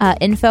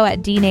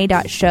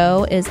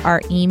 info@dna.show is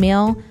our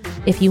email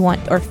if you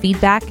want, or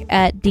feedback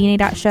at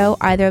dna.show,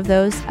 either of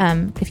those,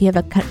 if you have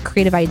a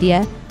creative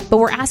idea. But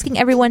we're asking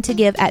everyone to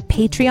give at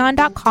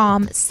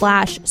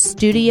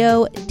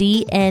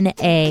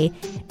patreon.com/studiodna.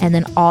 And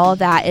then all of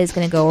that is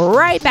going to go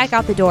right back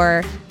out the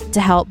door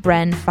to help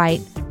Bren fight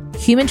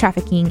human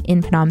trafficking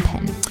in Phnom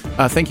Penh.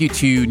 Thank you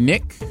to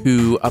Nick,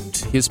 who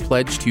upped his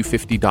pledge to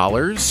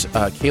 $50.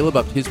 Caleb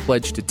upped his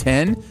pledge to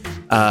 $10.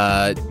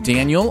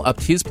 Daniel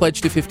upped his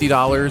pledge to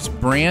 $50.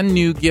 Brand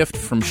new gift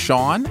from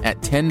Sean at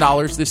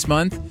 $10 this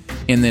month.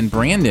 And then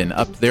Brandon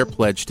upped their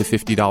pledge to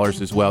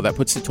 $50 as well. That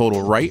puts the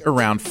total right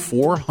around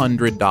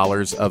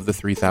 $400 of the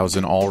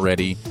 $3,000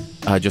 already,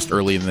 just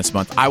early in this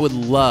month. I would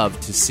love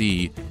to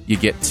see you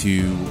get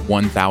to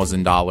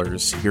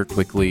 $1,000 here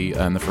quickly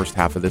in the first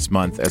half of this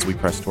month as we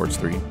press towards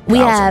 $3,000. We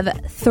have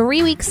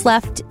 3 weeks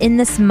left in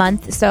this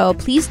month, so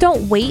please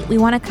don't wait. We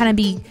want to kind of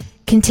be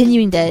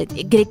continuing to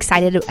get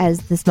excited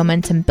as this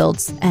momentum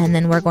builds, and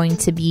then we're going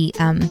to be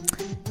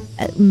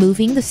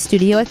moving the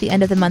studio at the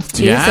end of the month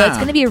too. So it's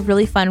going to be a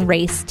really fun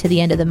race to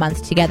the end of the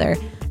month together.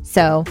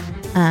 So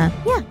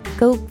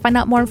go find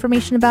out more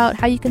information about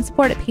how you can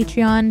support at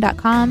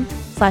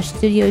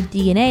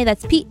patreon.com/studiodna.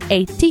 That's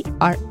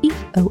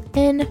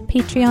PATREON,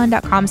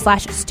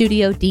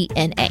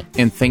 patreon.com/studiodna.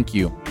 And thank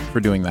you for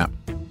doing that.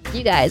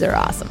 You guys are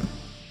awesome.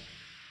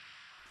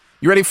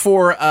 You ready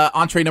for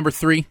entree number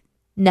 3?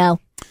 No.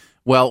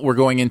 Well, we're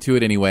going into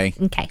it anyway.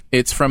 Okay.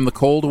 It's from the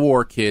Cold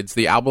War Kids.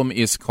 The album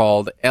is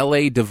called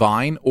L.A.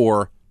 Divine,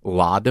 or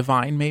La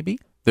Divine, maybe.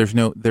 There's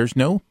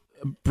no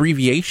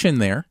abbreviation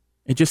there.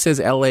 It just says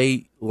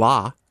L.A.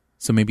 La,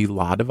 so maybe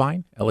La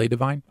Divine, L.A.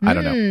 Divine. I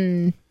don't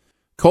know.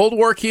 Cold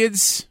War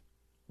Kids,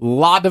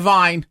 La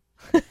Divine.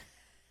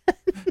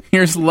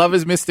 Here's Love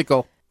is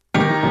Mystical.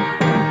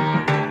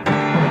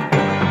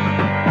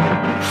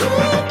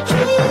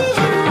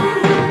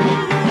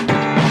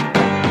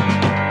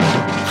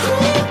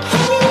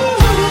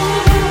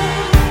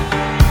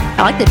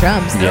 I like the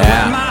drums.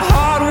 Yeah. My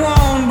heart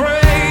won't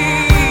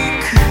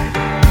break,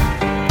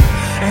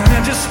 and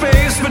there's just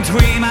space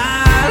between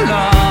my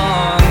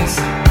lungs,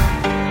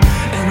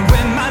 and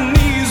when my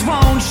knees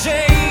won't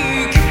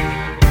shake,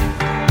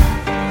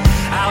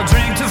 I'll drink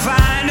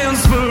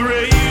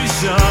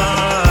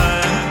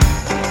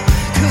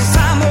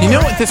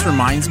this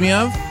reminds me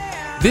of?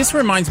 This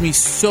reminds me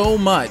so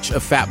much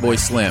of Fatboy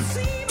Slim.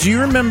 Do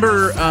you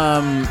remember,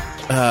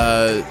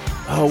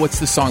 what's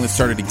the song that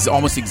started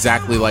almost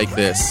exactly like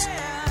this?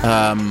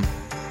 I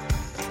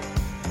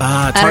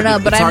don't know,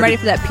 but I'm ready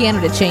for that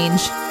piano to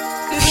change.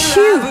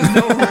 Phew.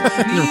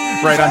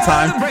 Right on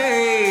time.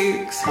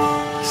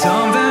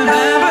 Something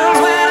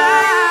happens when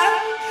I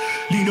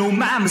lean on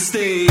my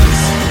mistakes.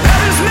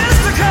 That is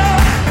mystical.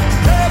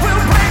 Love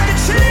will break the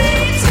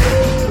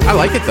chains. I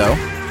like it though.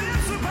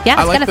 Yeah,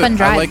 it's kind of fun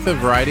drive. I like the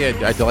variety.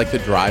 I like the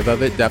drive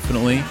of it,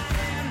 definitely.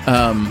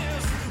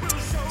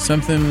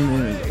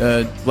 Something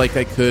like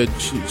I could,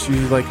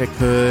 choose like I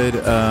could.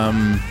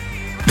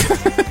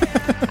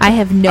 I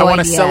have no idea. I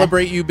want to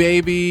celebrate you,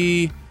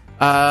 baby.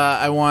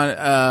 I want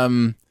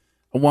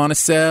to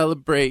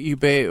celebrate you,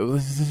 baby.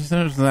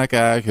 Like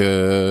I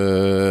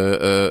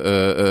could.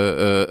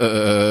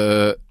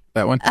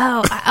 That one.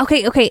 Oh,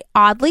 okay.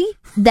 Oddly,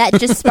 that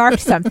just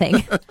sparked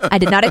something I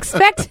did not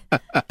expect.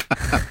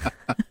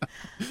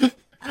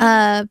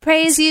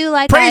 Praise you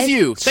like praise I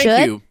you. should.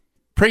 Thank you.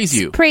 Praise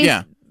you. Praise.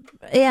 Yeah.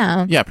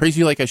 Yeah. Praise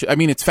you like I should. I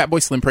mean, it's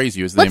Fatboy Slim. Praise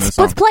you is the name of the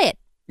song. Let's play it.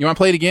 You want to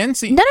play it again?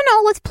 See? No.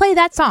 Let's play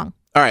that song.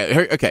 All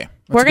right. Okay.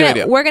 We're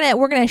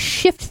gonna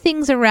shift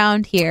things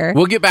around here.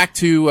 We'll get back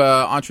to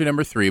entree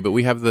number 3, but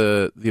we have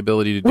the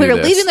ability to do We're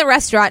this. leaving the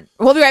restaurant.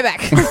 We'll be right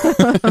back.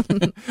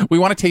 We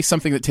want to taste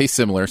something that tastes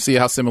similar. See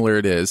how similar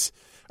it is.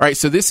 All right.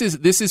 So this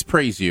is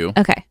Praise You.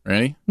 Okay.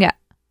 Ready? Yeah.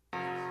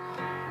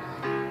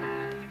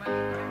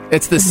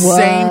 It's the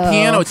same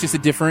piano. It's just a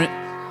different.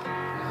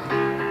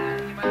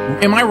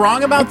 Am I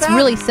wrong about that? It's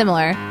really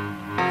similar.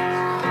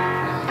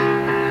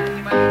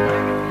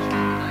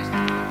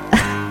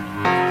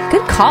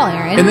 Good call,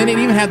 Aaron. And then it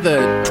even had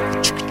the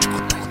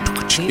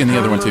in the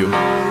other one too.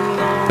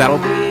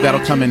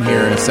 That'll come in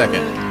here in a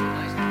second.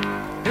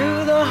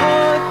 Through the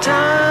hard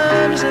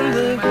times and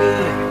the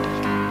good,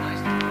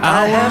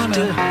 I have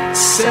to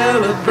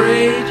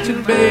celebrate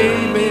you,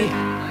 baby.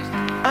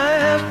 I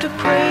have to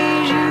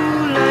praise you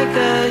like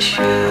I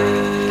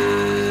should.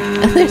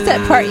 There's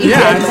that part you did.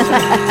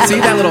 See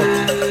that little.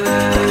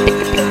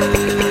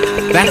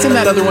 That's in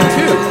that other one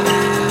too.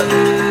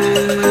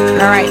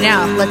 All right,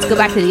 now let's go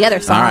back to the other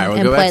song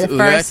and play the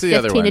first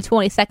 15 to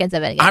 20 seconds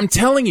of it again. I'm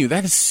telling you,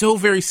 that is so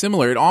very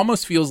similar. It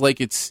almost feels like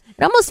it's...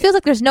 It almost feels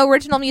like there's no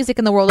original music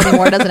in the world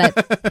anymore, doesn't it?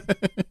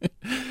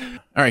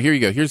 All right, here you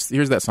go. Here's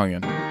that song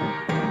again.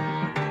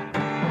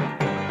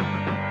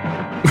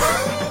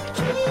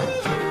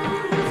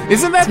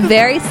 Isn't that...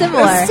 very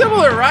similar. That's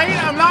similar, right?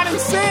 I'm not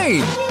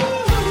insane.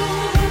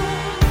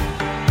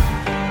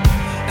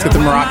 Let's get the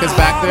maracas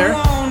back there.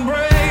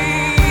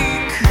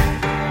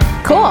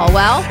 Cool.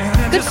 Well,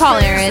 good call,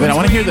 Aaron. Wait, I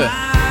want to hear the...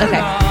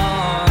 Okay.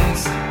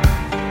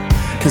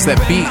 Because that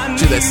beat,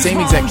 that same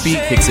exact beat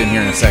kicks in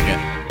here in a second.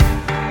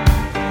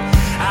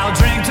 I'll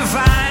drink to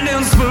find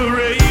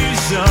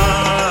inspiration.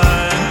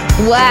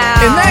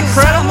 Wow. Isn't that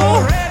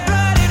incredible?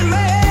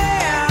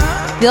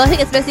 The only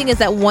thing it's missing is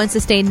that one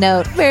sustained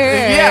note.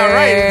 Yeah,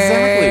 right.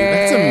 Exactly.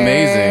 That's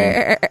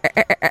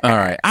amazing. All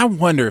right. I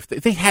wonder if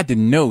they had to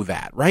know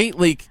that, right?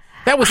 Like,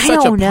 that was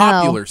such a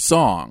popular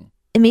song.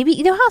 And maybe,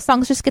 you know how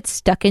songs just get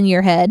stuck in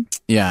your head?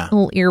 Yeah.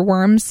 Little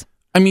earworms.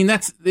 I mean,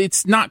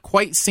 it's not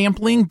quite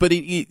sampling, but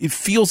it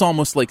feels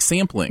almost like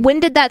sampling. When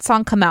did that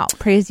song come out?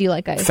 Praise You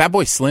Like I...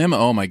 Fatboy Slim?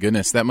 Oh, my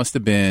goodness. That must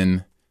have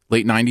been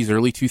late 90s,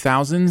 early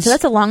 2000s. So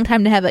that's a long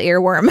time to have an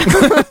earworm.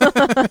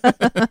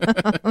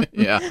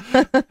 Yeah.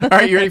 All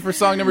right, you ready for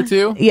song number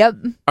 2? Yep.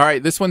 All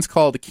right, this one's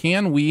called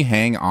Can We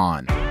Hang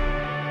On?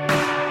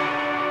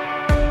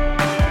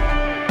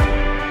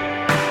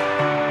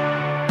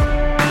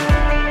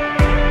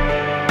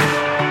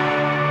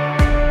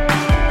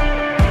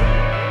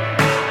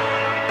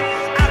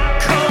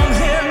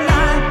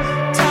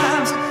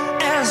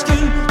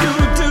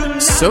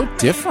 So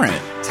different.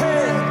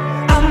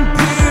 I'm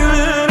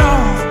peeling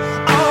off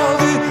all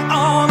the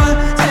armor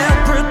that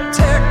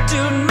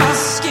protected my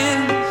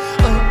skin.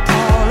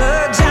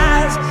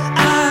 Apologize.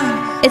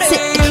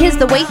 It's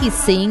the way he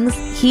sings.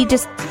 He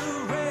just...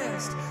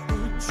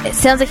 It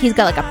sounds like he's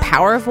got like a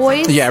power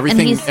voice. Yeah,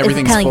 everything's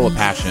full of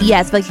passion.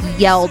 Yeah, it's like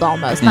yelled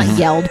almost. Not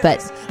yelled, but...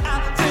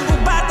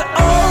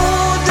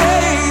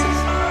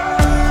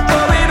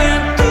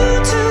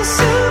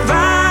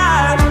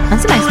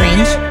 That's a nice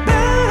range.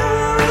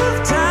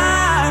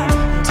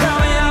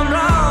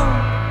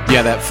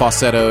 Yeah, that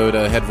falsetto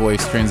to head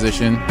voice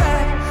transition.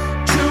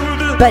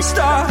 But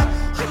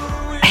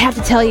I have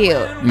to tell you,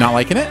 You're not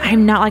liking it?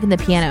 I'm not liking the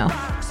piano.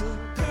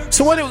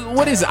 So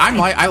what is it?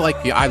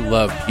 I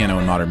love piano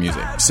and modern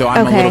music. So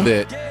I'm a little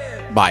bit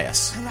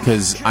biased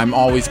because I'm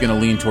always going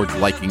to lean towards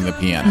liking the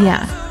piano.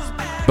 Yeah.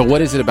 But what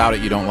is it about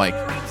it you don't like?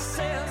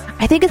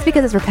 I think it's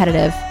because it's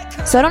repetitive.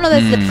 So I don't know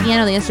that it's the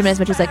piano, the instrument, as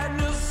much as like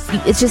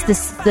it's just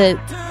the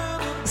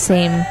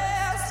same.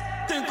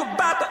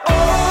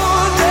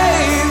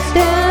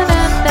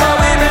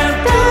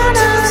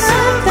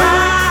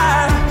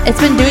 It's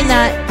been doing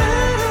that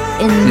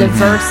in the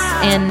verse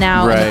and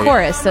now in the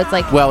chorus. So it's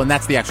like... Well, and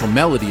that's the actual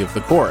melody of the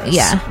chorus.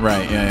 Yeah.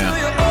 Right, yeah.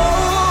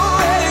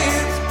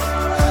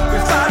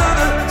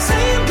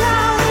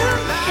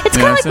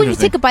 kind of like when you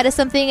take a bite of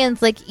something and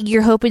it's like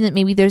you're hoping that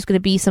maybe there's going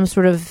to be some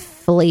sort of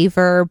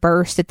flavor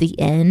burst at the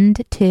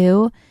end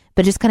too,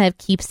 but just kind of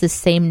keeps the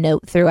same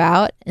note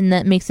throughout, and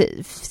that makes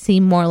it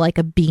seem more like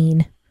a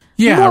bean.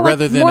 Yeah,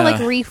 rather than more like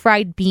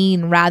refried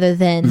bean rather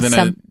than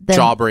a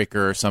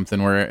jawbreaker or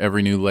something where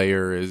every new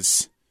layer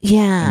is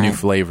a new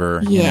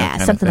flavor. Yeah,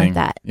 something like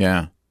that.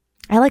 Yeah.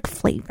 I like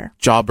flavor.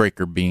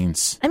 Jawbreaker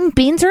beans. I mean,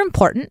 beans are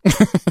important.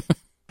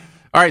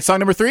 All right, song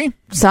number 3.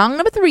 Song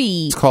number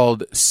 3. It's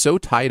called So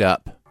Tied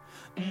Up.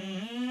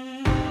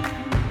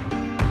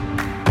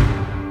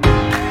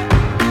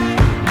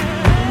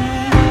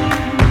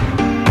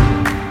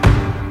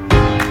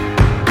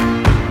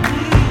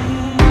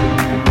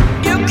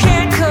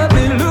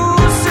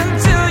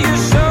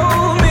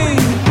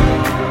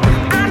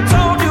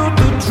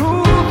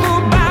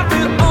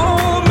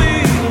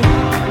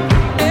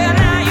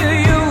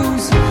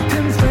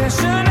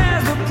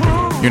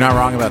 You're not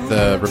wrong about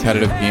the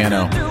repetitive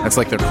piano. That's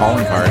like their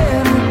calling card.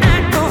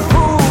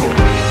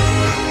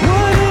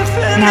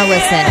 Now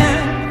listen,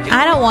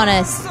 I don't want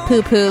to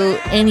poo-poo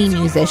any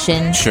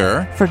musician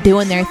for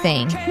doing their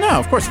thing. No,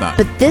 of course not.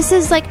 But this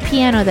is like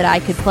piano that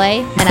I could play,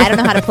 and I don't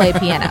know how to play a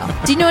piano.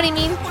 Do you know what I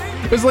mean?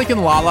 It was like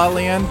in La La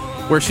Land,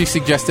 where she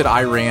suggested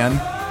Iran.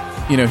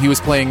 You know, he was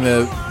playing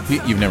the...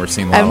 You've never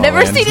seen La La Land. I've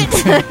never seen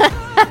it.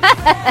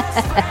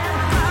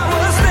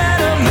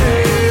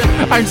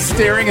 I'm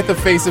staring at the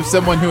face of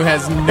someone who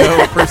has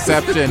no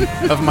perception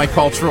of my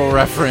cultural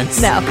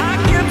reference. No.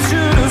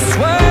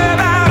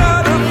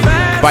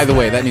 By the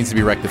way, that needs to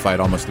be rectified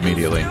almost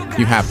immediately.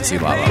 You have to see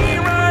La La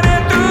Land.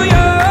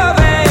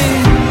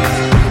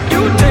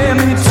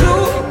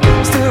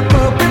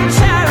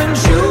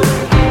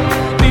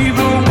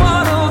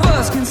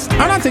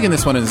 I'm not thinking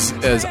this one is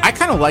as... I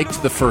kind of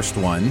liked the first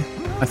one.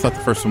 I thought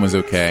the first one was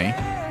okay.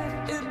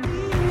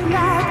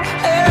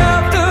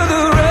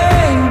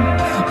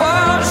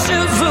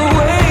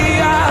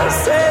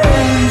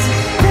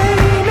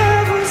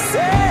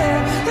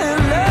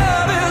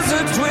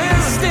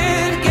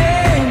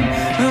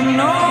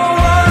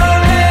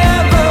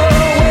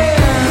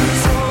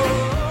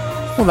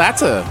 Well,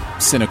 that's a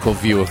cynical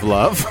view of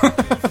love.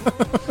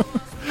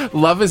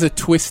 Love is a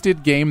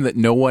twisted game that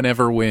no one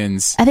ever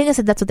wins. I think I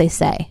said that's what they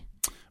say.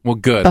 Well,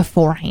 good.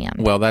 Beforehand.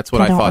 Well, that's what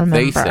I thought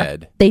they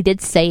said. They did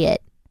say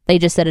it. They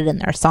just said it in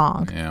their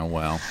song. Yeah,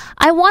 well.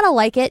 I want to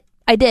like it.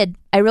 I did.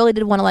 I really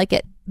did want to like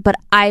it. But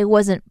I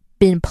wasn't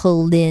been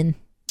pulled in.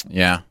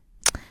 Yeah.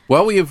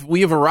 Well, we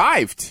have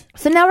arrived.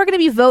 So now we're going to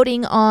be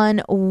voting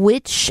on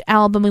which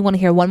album we want to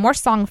hear one more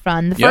song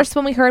from. The first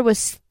one we heard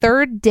was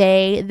Third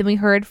Day. Then we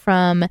heard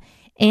from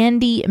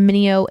Andy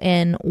Mineo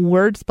and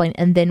Wordsplain,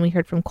 and then we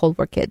heard from Cold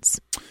War Kids,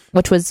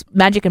 which was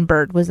Magic and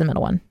Bird was the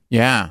middle one.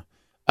 Yeah.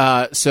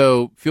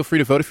 So feel free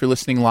to vote if you're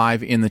listening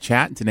live in the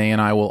chat. Danae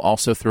and I will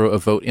also throw a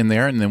vote in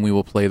there, and then we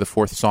will play the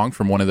fourth song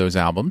from one of those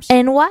albums.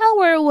 And while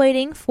we're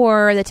waiting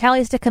for the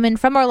tallies to come in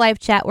from our live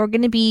chat, we're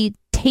going to be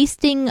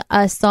tasting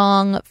a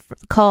song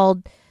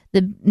called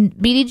the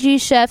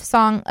BDG Chef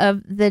Song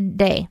of the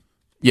Day.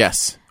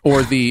 Yes,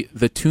 or the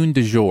tune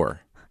du jour,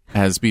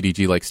 as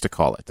BDG likes to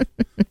call it.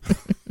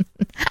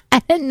 I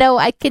didn't know.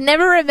 I can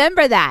never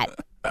remember that.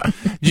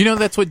 Do you know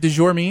that's what du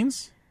jour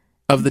means?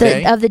 Of the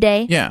day? Of the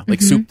day? Yeah,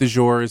 like soup du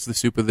jour is the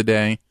soup of the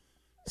day.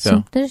 So.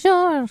 Soup du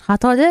jour,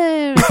 hot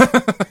order.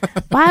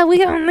 Why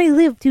we only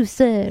live to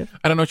serve.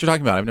 I don't know what you're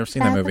talking about. I've never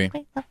seen that movie.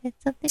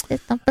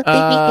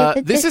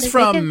 This is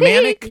from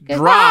Manic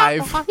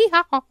Drive.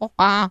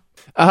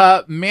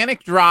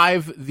 Manic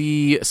Drive.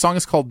 The song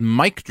is called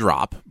Mic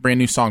Drop. Brand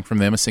new song from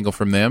them, a single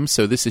from them.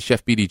 So this is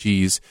Chef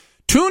BDG's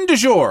tune du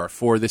jour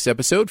for this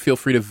episode. Feel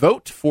free to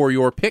vote for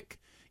your pick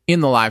in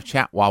the live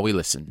chat while we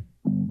listen.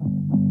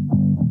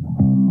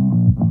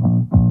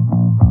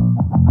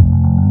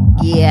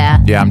 Yeah.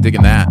 Yeah, I'm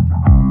digging that.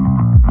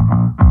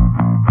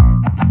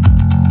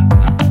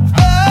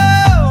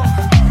 Oh,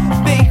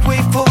 make way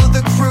for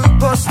the crew,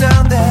 bust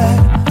down that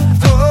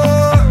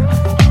door.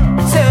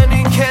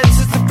 Turning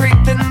cancers to break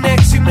the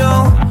necks, you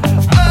know.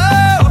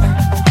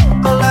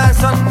 Oh, all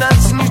eyes on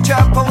us and you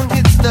drop on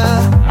hits the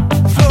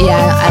floor.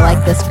 Yeah, I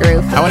like this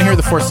groove. I want to hear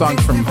the fourth song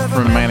from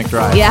Manic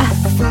Drive. Yeah.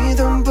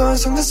 Freedom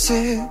buzz on the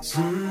six.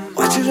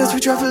 Watch it as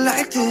we travel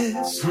like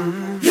this.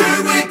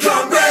 Here we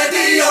come,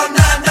 ready or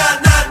not,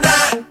 not, not,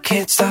 not.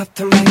 Can't stop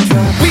the mic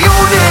drop. We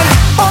own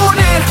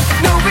it,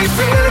 no we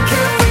really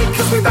can't wait,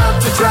 cause we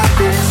about to drop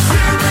this.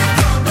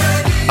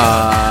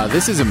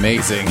 This is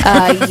amazing.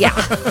 Yeah.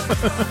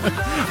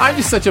 I'm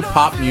just such a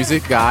pop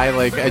music guy.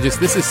 Like,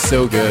 this is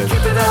so good. Keep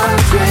it on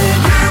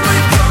trend. Here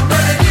we come,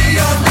 ready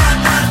or not,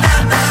 not,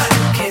 not,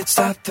 not. Can't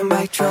stop the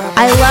mic drop.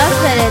 I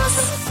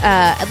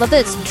love that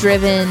it's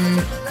driven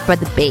by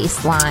the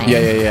bass line.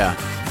 Yeah.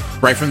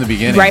 Right from the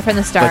beginning. Right from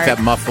the start. Like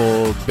that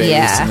muffled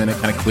bass, and then it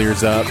kind of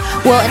clears up.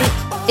 Well, and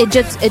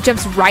it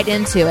jumps right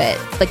into it.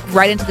 Like,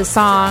 right into the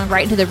song,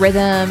 right into the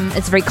rhythm.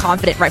 It's very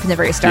confident right from the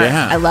very start.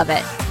 Yeah. I love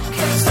it.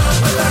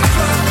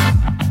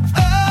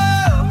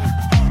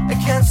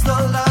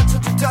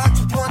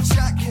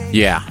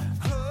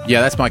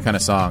 Yeah, that's my kind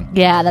of song.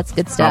 Yeah, that's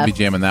good stuff. I'll be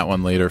jamming that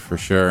one later for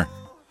sure.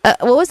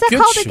 What was that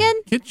called again?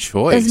 Good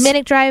choice. Is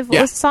Manic Drive?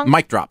 What was the song?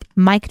 Mic Drop.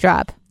 Mic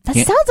Drop. That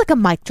sounds like a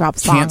mic drop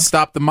song. Can't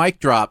stop the mic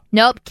drop.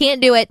 Nope,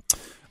 can't do it.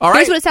 All right.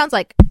 Here's what it sounds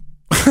like.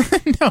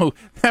 No,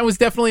 that was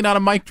definitely not a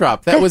mic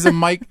drop. That was a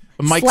mic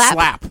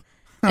slap.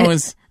 That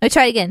was. Let me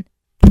try it again.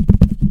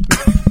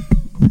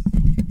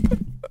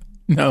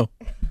 No,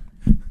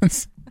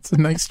 it's a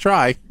nice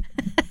try.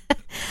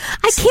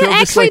 I can't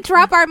actually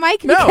drop our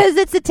mic because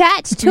it's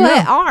attached to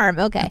an arm.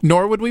 Okay.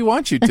 Nor would we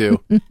want you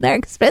to. They're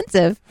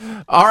expensive.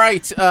 All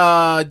right,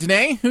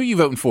 Danae, who are you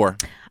voting for?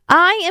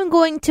 I am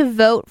going to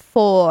vote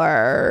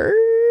for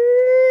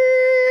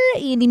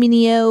Andy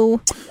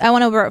Mineo. I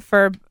want to vote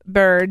for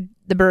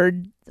the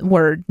bird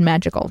word,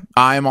 magical.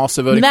 I am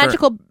also voting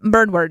magical for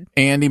bird word.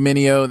 Andy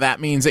Mineo. That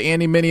means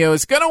Andy Mineo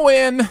is going to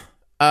win.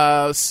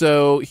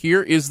 So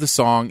here is the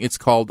song. It's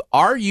called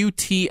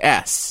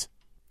RUTS.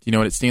 Do you know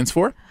what it stands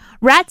for?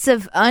 Rats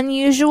of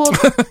unusual.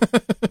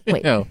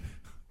 Wait. No,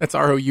 that's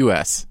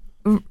ROUS.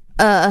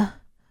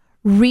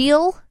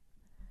 Real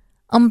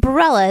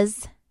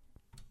umbrellas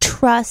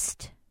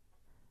trust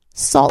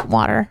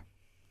saltwater.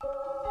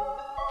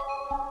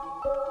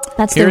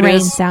 That's Here the rain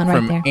is sound right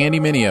from there. Andy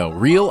Mineo.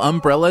 Real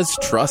umbrellas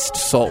trust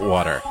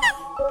saltwater.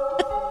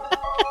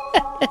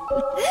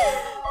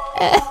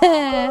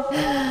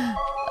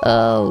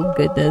 Oh,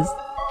 goodness.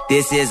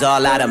 This is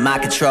all out of my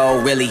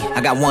control, really. I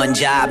got one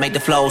job, make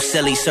the flow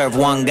silly. Serve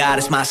one God,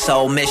 it's my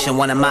sole mission.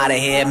 When I'm out of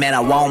here, man, I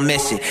won't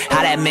miss it.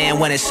 How that man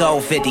went it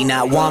so 50.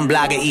 Not one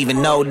blogger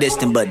even know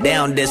distant, but they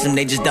don't diss him,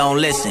 they just don't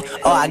listen.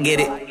 Oh, I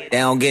get it, they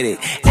don't get it.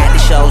 At the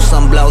show,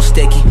 some blow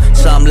sticky.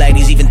 Some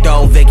ladies even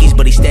throw Vickies,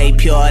 but he stay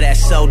pure,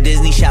 that's so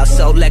Disney. Shout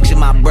so lecture,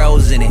 my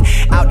bros in it.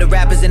 Out the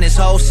rappers in this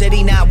whole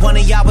city, not one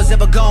of y'all was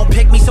ever gonna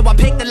pick me. So I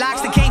picked the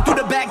locks that came through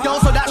the back door,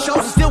 so that shows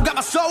I still got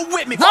my soul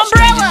with me.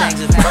 Umbrella!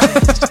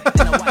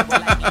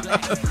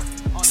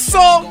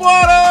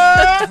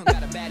 Saltwater!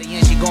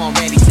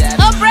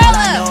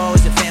 Umbrella!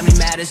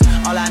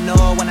 All I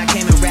know when I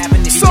came in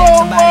rapping, if you get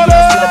somebody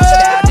else love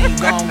style, then you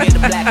gon' get the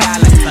black eye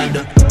like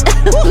thunder.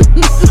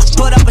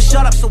 Put up or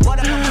shut up, so what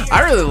am I?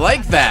 I really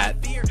like that.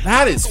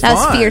 That is fun.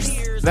 That's fierce.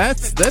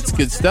 That's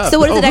good stuff. So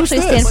what does it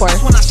actually stand for?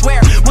 When I swear,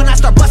 when I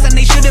start busting,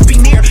 they shouldn't be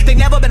near. They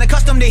never been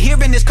accustomed to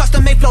hearing this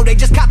custom-made flow. They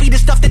just copy the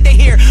stuff that they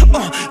hear.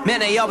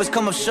 Man, they always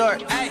come up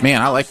short.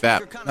 Man, I like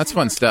that. That's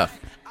fun stuff.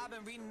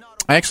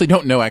 I actually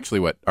don't know what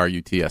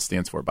RUTS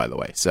stands for, by the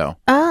way. So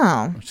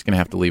I'm just going to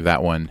have to leave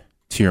that one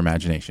to your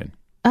imagination.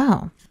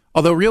 Oh.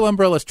 Although real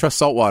umbrellas trust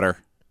saltwater.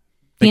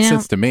 Makes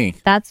sense to me.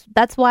 That's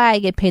why I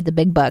get paid the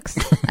big bucks.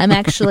 I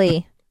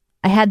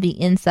had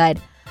the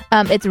inside.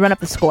 It's run up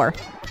the score.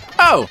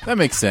 Oh, that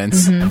makes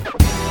sense. Mm-hmm.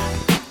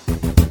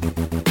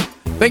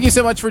 Thank you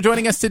so much for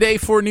joining us today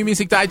for New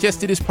Music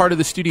Digest. It is part of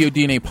the Studio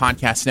DNA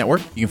Podcast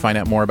Network. You can find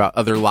out more about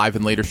other live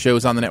and later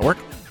shows on the network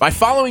by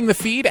following the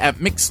feed at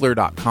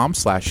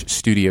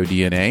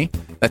mixlr.com/StudioDNA.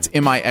 That's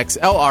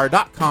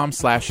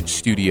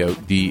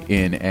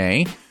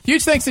MIXLR.com/StudioDNA.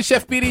 Huge thanks to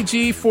Chef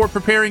BDG for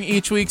preparing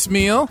each week's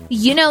meal.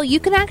 You know, you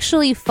can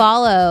actually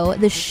follow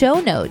the show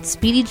notes.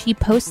 BDG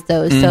posts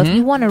those. So if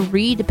you want to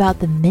read about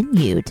the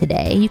menu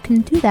today, you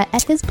can do that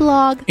at his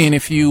blog. And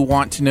if you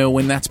want to know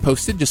when that's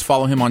posted, just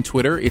follow him on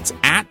Twitter. It's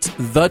at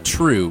The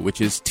True, which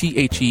is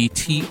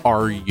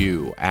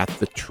TheTru. At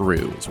The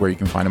True is where you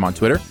can find him on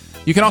Twitter.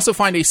 You can also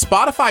find a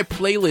Spotify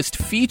playlist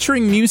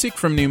featuring music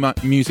from New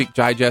Music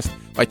Digest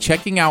by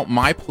checking out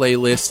my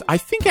playlist. I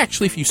think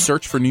actually if you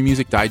search for New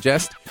Music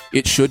Digest,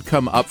 it should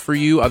come up for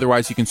you.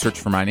 Otherwise, you can search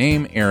for my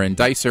name, Aaron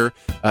Dicer.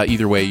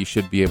 Either way, you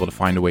should be able to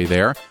find a way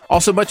there.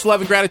 Also, much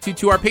love and gratitude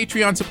to our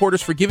Patreon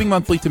supporters for giving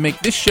monthly to make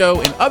this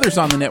show and others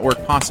on the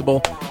network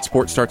possible.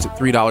 Support starts at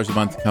 $3 a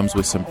month. It comes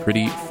with some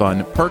pretty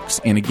fun perks.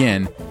 And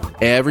again,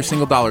 every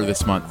single dollar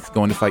this month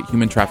going to fight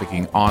human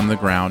trafficking on the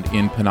ground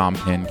in Phnom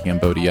Penh,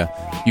 Cambodia.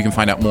 You can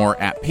find out more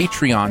at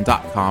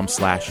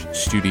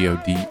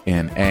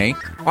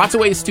patreon.com/StudioDNA. Lots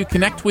of ways to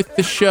connect with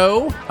the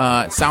show.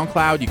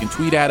 SoundCloud, you can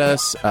tweet at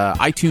us.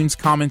 iTunes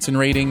comments and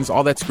ratings,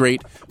 all that's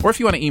great. Or if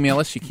you want to email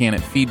us, you can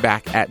at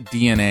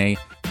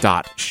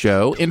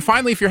feedback@dna.show. And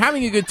finally, if you're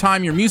having a good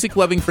time, your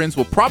music-loving friends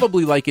will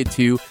probably like it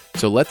too,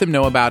 so let them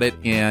know about it.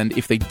 And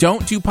if they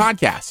don't do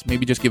podcasts,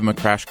 maybe just give them a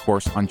crash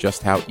course on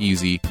just how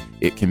easy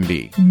it can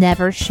be.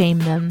 Never shame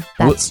them.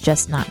 That's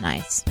just not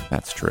nice.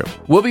 That's true.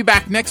 We'll be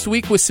back next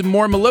week with some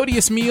more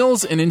melodious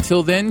meals, and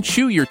until then,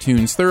 chew your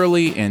tunes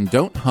thoroughly and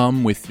don't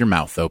hum with your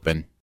mouth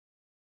open.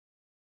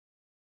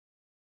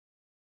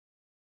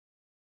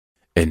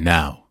 And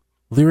now,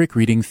 Lyric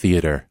Reading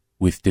Theater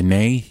with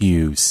Danae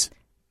Hughes.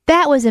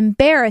 That was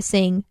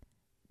embarrassing.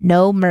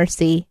 No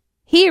mercy.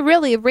 He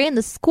really ran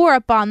the score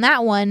up on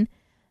that one.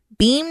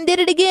 Beam did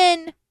it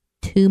again.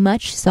 Too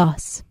much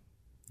sauce.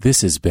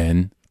 This has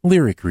been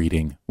Lyric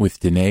Reading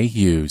with Danae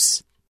Hughes.